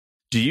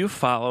 Do you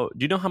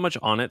know how much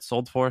Onnit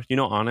sold for? You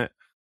know Onnit?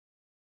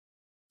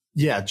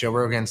 Yeah, Joe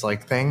Rogan's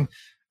like thing.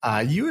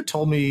 You had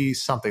told me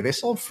something. They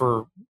sold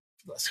for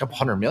a couple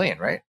 $100 million,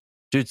 right?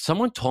 Dude,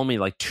 someone told me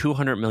like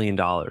 $200 million.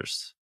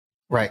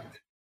 Right.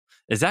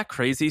 Is that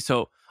crazy?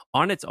 So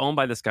Onnit's owned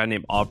by this guy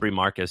named Aubrey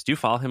Marcus. Do you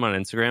follow him on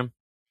Instagram?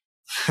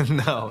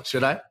 No,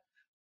 should I?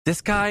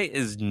 This guy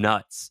is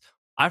nuts.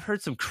 I've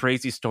heard some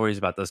crazy stories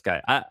about this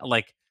guy.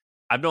 When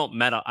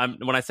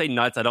I say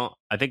nuts,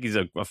 I think he's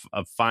a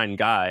fine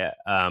guy,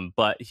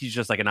 but he's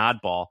just like an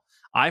oddball.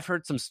 I've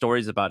heard some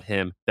stories about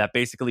him that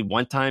basically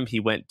one time he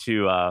went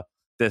to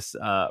this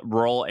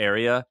rural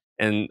area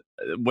and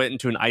went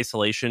into an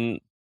isolation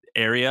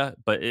area,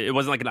 but it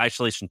wasn't like an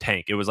isolation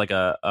tank. It was like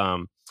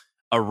a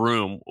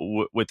room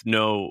with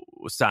no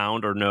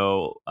sound or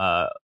no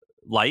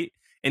light.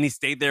 And he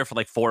stayed there for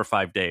like 4 or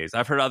 5 days.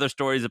 I've heard other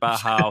stories about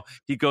how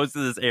he goes to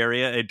this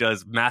area and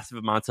does massive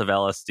amounts of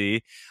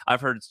LSD.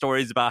 I've heard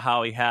stories about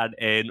how he had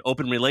an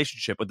open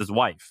relationship with his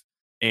wife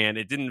and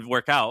it didn't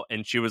work out.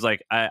 And she was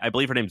like, I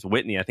believe her name's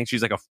Whitney. I think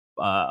she's like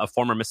a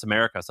former Miss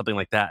America, something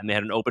like that. And they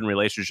had an open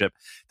relationship.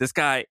 This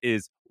guy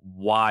is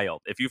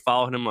wild. If you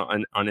follow him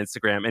on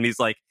Instagram, and he's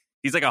like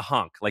a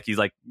hunk. Like he's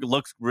like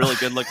looks really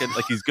good looking.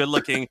 Like he's good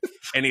looking,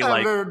 and he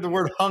I've heard the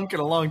word hunk in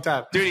a long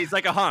time. Dude, he's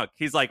like a hunk.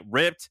 He's like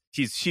ripped.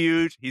 He's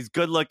huge. He's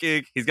good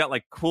looking. He's got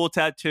like cool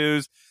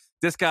tattoos.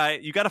 This guy,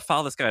 you got to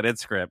follow this guy on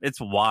Instagram. It's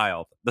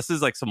wild. This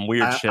is like some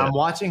weird shit. I'm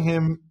watching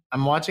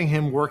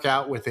him work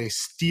out with a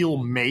steel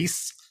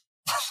mace.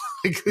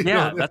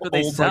 That's what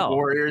they sell. Like,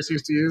 warriors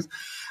used to use.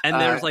 And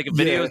there's like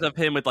videos of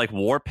him with like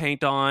war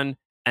paint on.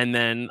 And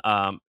then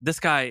this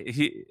guy's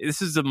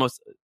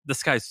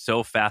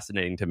so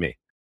fascinating to me.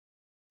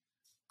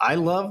 I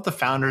love the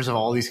founders of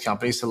all these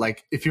companies. So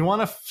like, if you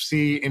want to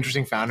see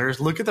interesting founders,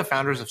 look at the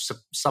founders of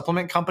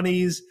supplement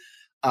companies,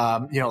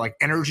 like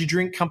energy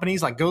drink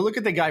companies. Like, go look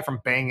at the guy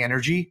from Bang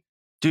Energy.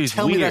 Dude,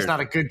 tell me that's not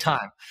a good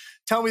time.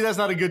 Tell me that's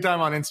not a good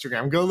time on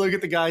Instagram. Go look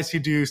at the guys who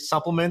do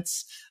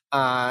supplements.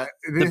 The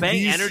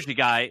Bang Energy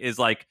guy is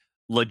like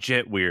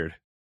legit weird.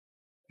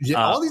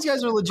 Yeah, all these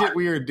guys are legit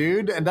weird,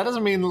 dude. And that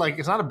doesn't mean like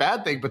it's not a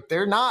bad thing, but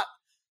they're not,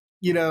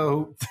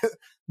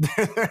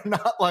 they're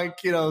not like,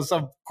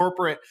 some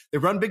corporate. They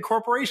run big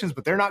corporations,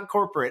 but they're not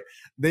corporate.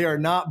 They are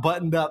not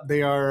buttoned up.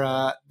 They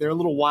are they're a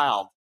little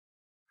wild.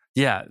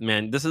 Yeah,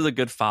 man, this is a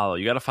good follow.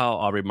 You got to follow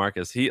Aubrey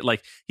Marcus. He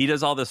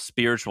does all this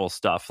spiritual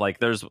stuff. Like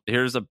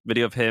here's a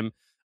video of him.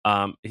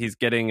 He's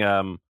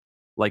getting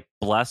like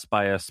blessed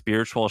by a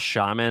spiritual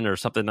shaman or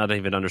something. I don't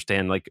even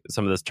understand like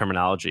some of this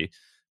terminology.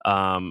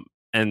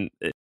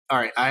 All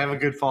right, I have a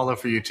good follow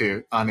for you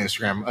too on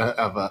Instagram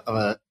of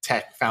a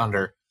tech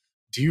founder.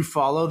 Do you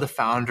follow the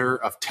founder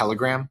of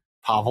Telegram,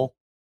 Pavel?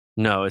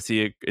 No, is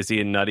he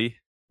a nutty?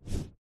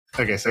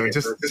 Okay, so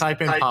just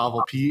type in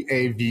Pavel,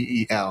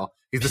 Pavel.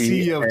 He's the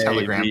CEO of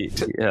Telegram.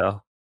 Yeah.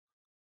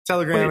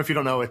 Telegram, if you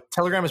don't know it,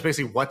 Telegram is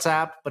basically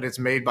WhatsApp, but it's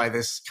made by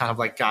this kind of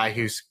like guy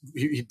he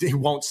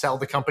won't sell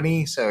the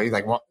company. So he's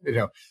like,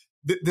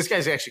 this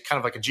guy's actually kind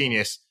of like a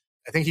genius.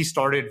 I think he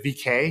started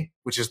VK,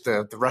 which is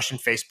the Russian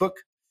Facebook.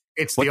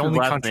 It's the only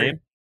country. Name?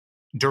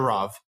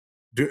 Durov,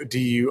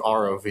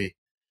 Durov,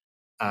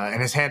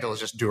 and his handle is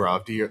just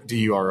Durov,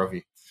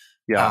 Durov.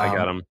 Yeah, I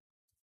got him.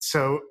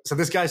 So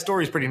this guy's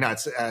story is pretty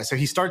nuts. So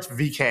he starts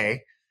VK.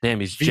 Damn,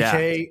 he's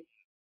jacked.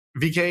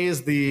 VK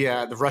is the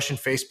Russian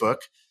Facebook.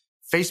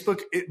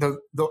 Facebook, the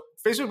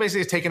Facebook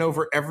basically has taken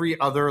over every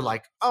other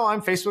like, oh,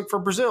 I'm Facebook for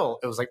Brazil.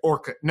 It was like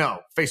Orkut.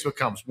 No, Facebook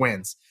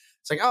wins.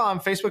 It's like, oh, I'm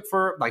Facebook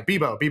for like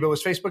Bebo. Bebo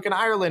was Facebook in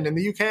Ireland, in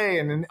the UK,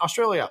 and in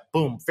Australia.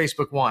 Boom,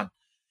 Facebook won.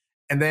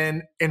 And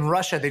then in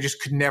Russia, they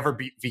just could never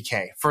beat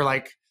VK for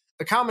like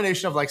a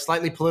combination of like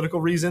slightly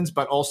political reasons,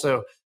 but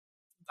also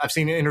I've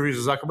seen interviews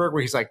with Zuckerberg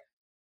where he's like,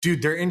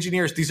 dude, they're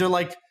engineers. These are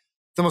like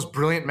the most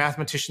brilliant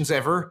mathematicians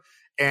ever.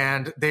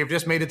 And they've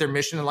just made it their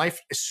mission in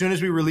life. As soon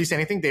as we release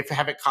anything, they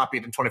have it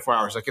copied in 24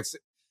 hours.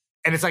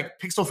 It's like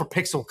pixel for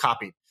pixel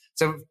copied.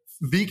 So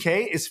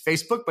VK is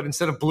Facebook, but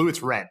instead of blue,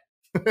 it's red.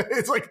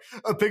 It's like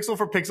a pixel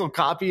for pixel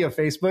copy of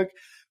Facebook,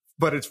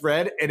 but it's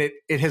red, and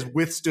it has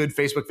withstood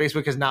Facebook.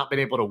 Facebook has not been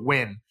able to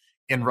win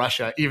in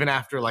Russia, even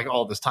after like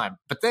all this time.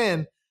 But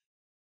then,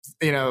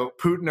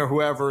 Putin or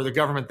whoever, the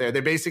government there, they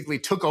basically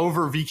took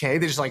over VK.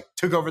 They just like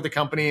took over the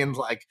company and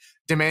like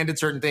demanded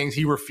certain things.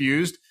 He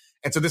refused.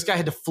 And so this guy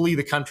had to flee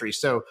the country.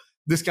 So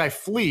this guy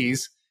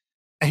flees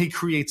and he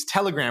creates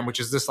Telegram, which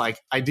is this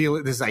like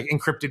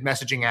encrypted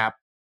messaging app.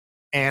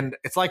 And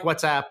it's like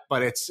WhatsApp,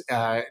 but it's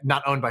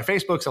not owned by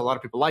Facebook. So a lot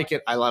of people like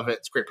it. I love it.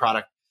 It's a great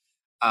product.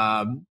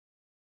 And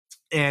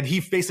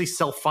he basically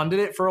self-funded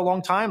it for a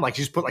long time. Like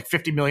he just put like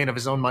 50 million of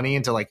his own money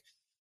into like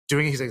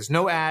doing it. He's like, there's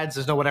no ads,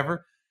 there's no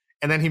whatever.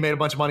 And then he made a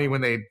bunch of money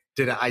when they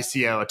did an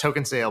ICO, a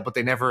token sale, but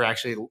they never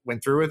actually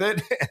went through with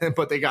it.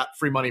 But they got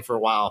free money for a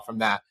while from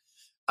that.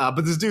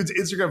 But this dude's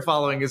Instagram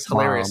following is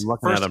hilarious. Wow,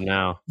 I'm looking at him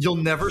now. You'll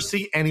never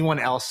see anyone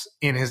else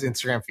in his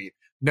Instagram feed.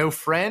 No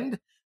friend,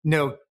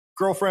 no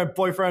girlfriend,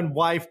 boyfriend,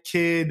 wife,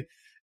 kid,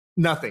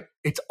 nothing.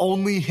 It's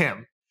only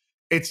him.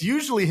 It's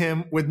usually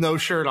him with no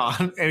shirt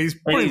on, and he's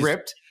pretty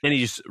ripped. And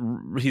he's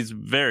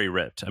very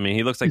ripped. I mean,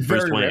 he looks like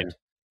Bruce Wayne. Ripped.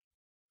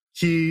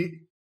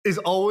 He is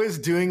always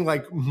doing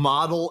like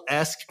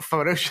model-esque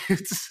photo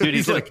shoots. Dude,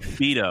 he's like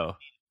Speedo.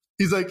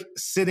 He's like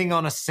sitting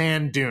on a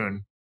sand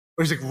dune,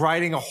 or he's like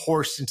riding a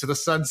horse into the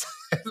sunset.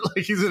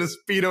 Like he's in a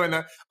Speedo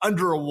and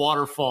under a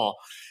waterfall.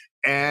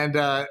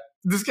 And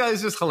this guy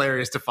is just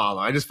hilarious to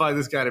follow. I just find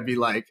this guy to be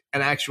like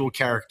an actual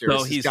character.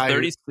 So he's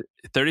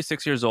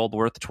 36 years old,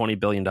 worth $20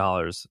 billion.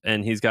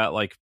 And he's got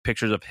like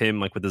pictures of him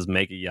like with his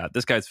mega yacht.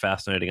 This guy's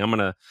fascinating. I'm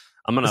gonna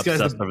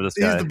obsess over this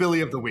guy. He's the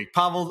Billy of the week.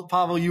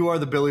 Pavel, you are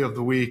the Billy of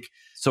the week.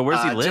 So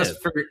where's he live?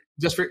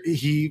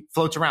 He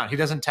floats around. He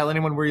doesn't tell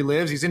anyone where he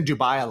lives. He's in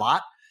Dubai a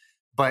lot,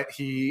 but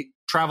he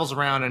travels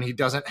around and he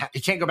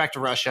can't go back to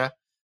Russia,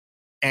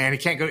 and he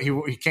can't go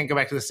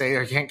back to the States,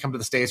 or he can't come to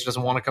the States. He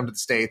doesn't want to come to the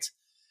States.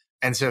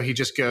 And so he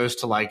just goes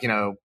to like,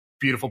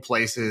 beautiful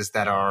places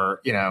that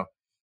are,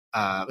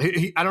 I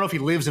don't know if he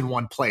lives in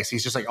one place.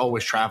 He's just like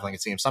always traveling,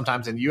 it seems.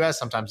 Sometimes in the US,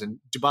 sometimes in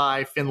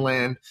Dubai,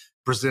 Finland,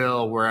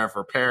 Brazil,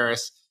 wherever,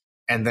 Paris.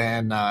 And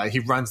then he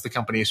runs the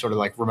company sort of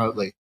like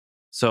remotely.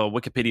 So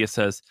Wikipedia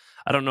says,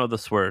 I don't know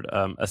this word,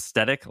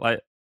 aesthetic.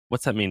 Like,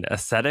 what's that mean?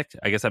 Aesthetic?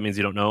 I guess that means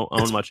you don't own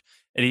much.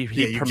 And he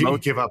promotes, you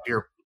give up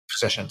your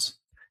possessions.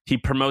 He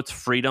promotes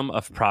freedom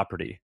of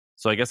property.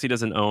 So I guess he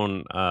doesn't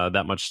own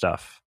that much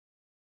stuff.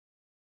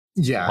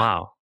 Yeah.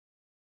 Wow.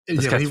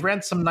 Yeah, he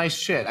rents some nice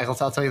shit. I'll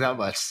tell you that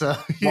much. So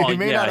he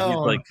may not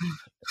own.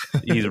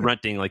 He's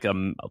renting like a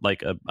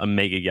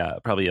mega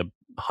yacht, probably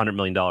 $100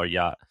 million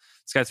yacht.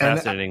 This guy's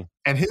fascinating.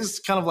 And his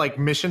kind of like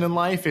mission in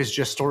life is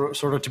just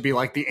sort of to be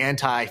like the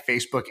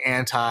anti-Facebook,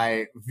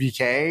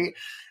 anti-VK.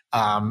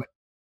 And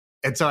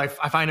so I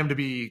find him to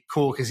be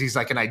cool because he's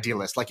like an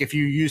idealist. Like if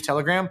you use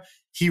Telegram,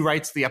 he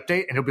writes the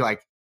update and he'll be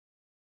like,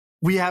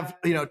 we have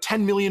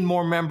 10 million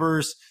more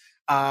members.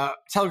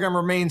 Telegram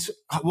remains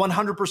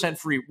 100%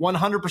 free,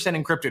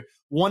 100% encrypted,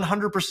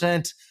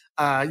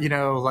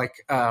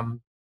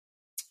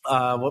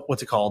 100%,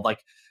 what's it called? Like,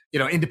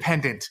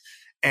 independent.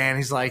 And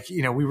he's like, we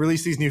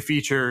release these new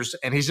features,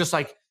 and he's just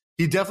like,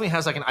 he definitely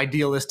has like an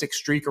idealistic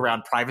streak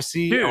around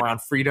privacy,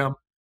 around freedom.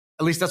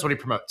 At least that's what he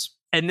promotes.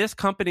 And this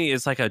company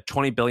is like a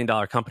 $20 billion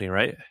company,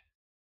 right?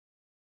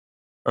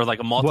 Or like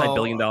a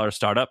multi-billion dollar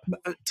startup?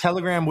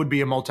 Telegram would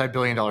be a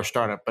multi-billion dollar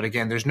startup. But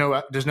again, there's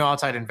no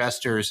outside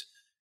investors.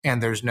 And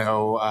there's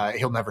no,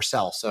 he'll never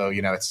sell. So,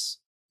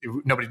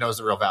 nobody knows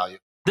the real value.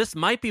 This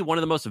might be one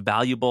of the most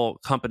valuable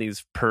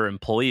companies per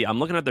employee. I'm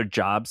looking at their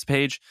jobs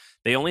page.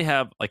 They only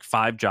have like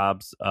 5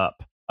 jobs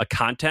up: a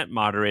content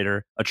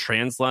moderator, a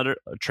translator,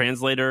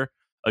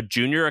 a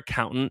junior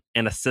accountant,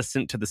 and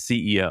assistant to the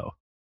CEO.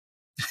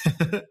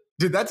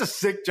 Dude, that's a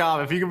sick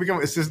job. If you can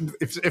become assistant,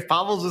 if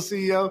Pavel's a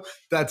CEO,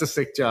 that's a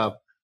sick job.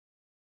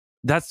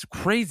 That's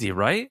crazy,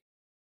 right?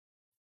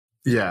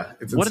 Yeah,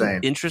 it's what insane.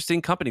 An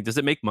interesting company. Does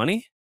it make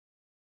money?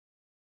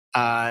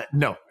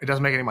 No, it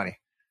doesn't make any money.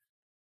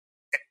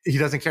 He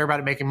doesn't care about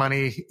it making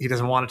money. He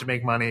doesn't want it to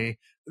make money.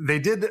 They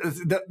did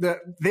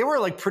they were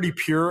like pretty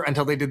pure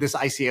until they did this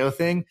ICO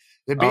thing.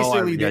 They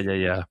basically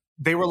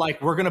they were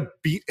like, we're gonna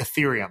beat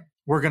Ethereum.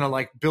 We're gonna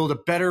like build a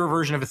better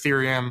version of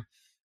Ethereum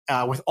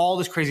with all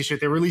this crazy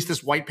shit. They released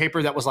this white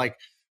paper that was like,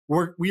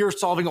 we are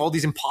solving all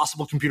these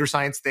impossible computer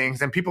science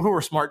things. And people who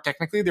were smart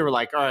technically, they were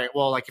like, all right,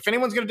 well, like if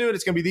anyone's gonna do it,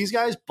 it's gonna be these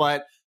guys.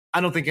 But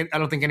I don't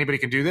think anybody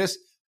can do this.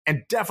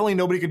 And definitely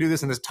nobody could do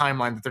this in this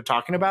timeline that they're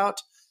talking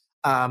about.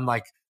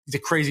 Like the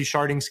crazy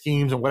sharding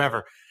schemes and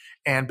whatever.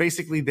 And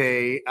basically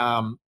they,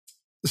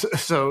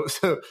 so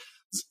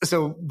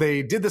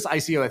they did this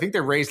ICO. I think they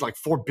raised like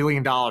 $4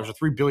 billion or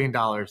 $3 billion.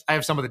 I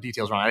have some of the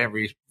details wrong.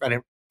 I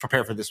didn't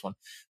prepare for this one,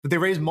 but they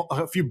raised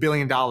a few $1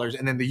 billion.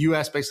 And then the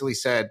US basically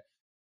said,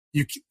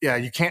 you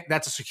can't,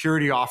 that's a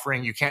security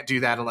offering. You can't do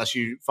that unless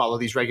you follow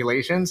these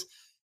regulations.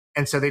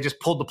 And so they just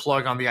pulled the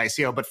plug on the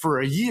ICO. But for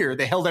a year,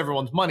 they held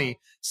everyone's money,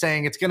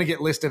 saying it's going to get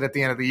listed at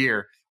the end of the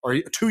year, or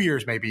 2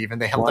 years maybe even.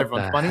 They held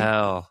everyone's money.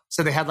 Hell?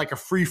 So they had like a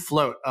free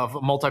float of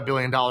a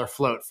multi-billion-dollar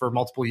float for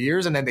multiple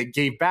years, and then they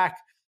gave back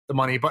the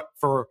money. But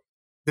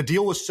the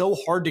deal was so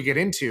hard to get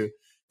into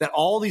that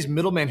all these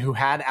middlemen who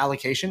had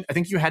allocation, I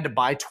think you had to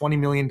buy $20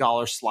 million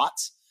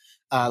slots.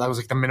 That was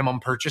like the minimum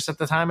purchase at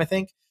the time, I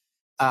think.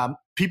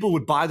 People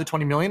would buy the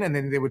 20 million and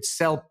then they would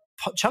sell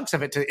chunks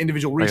of it to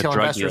individual retail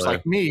investors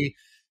like me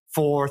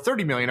for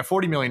 30 million or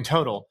 40 million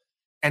total.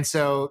 And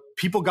so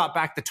people got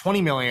back the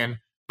 20 million,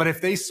 but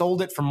if they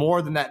sold it for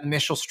more than that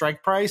initial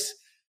strike price,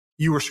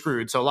 you were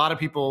screwed. So a lot of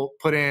people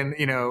put in,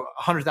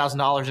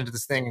 $100,000 into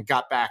this thing and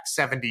got back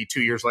 70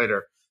 2 years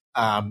later.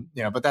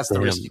 But that's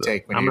the risk you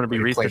take when I'm going to be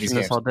researching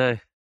this all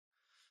day.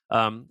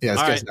 All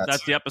right,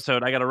 that's the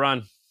episode. I got to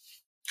run.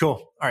 Cool.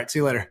 All right, see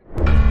you later.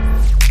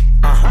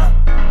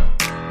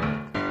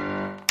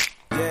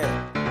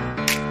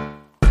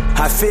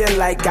 I feel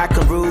like I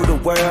can rule the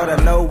world.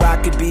 I know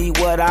I could be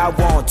what I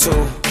want to.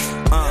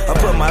 I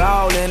put my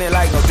all in it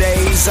like no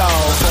days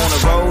off. On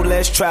the road,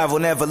 let's travel,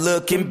 never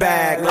looking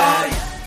back.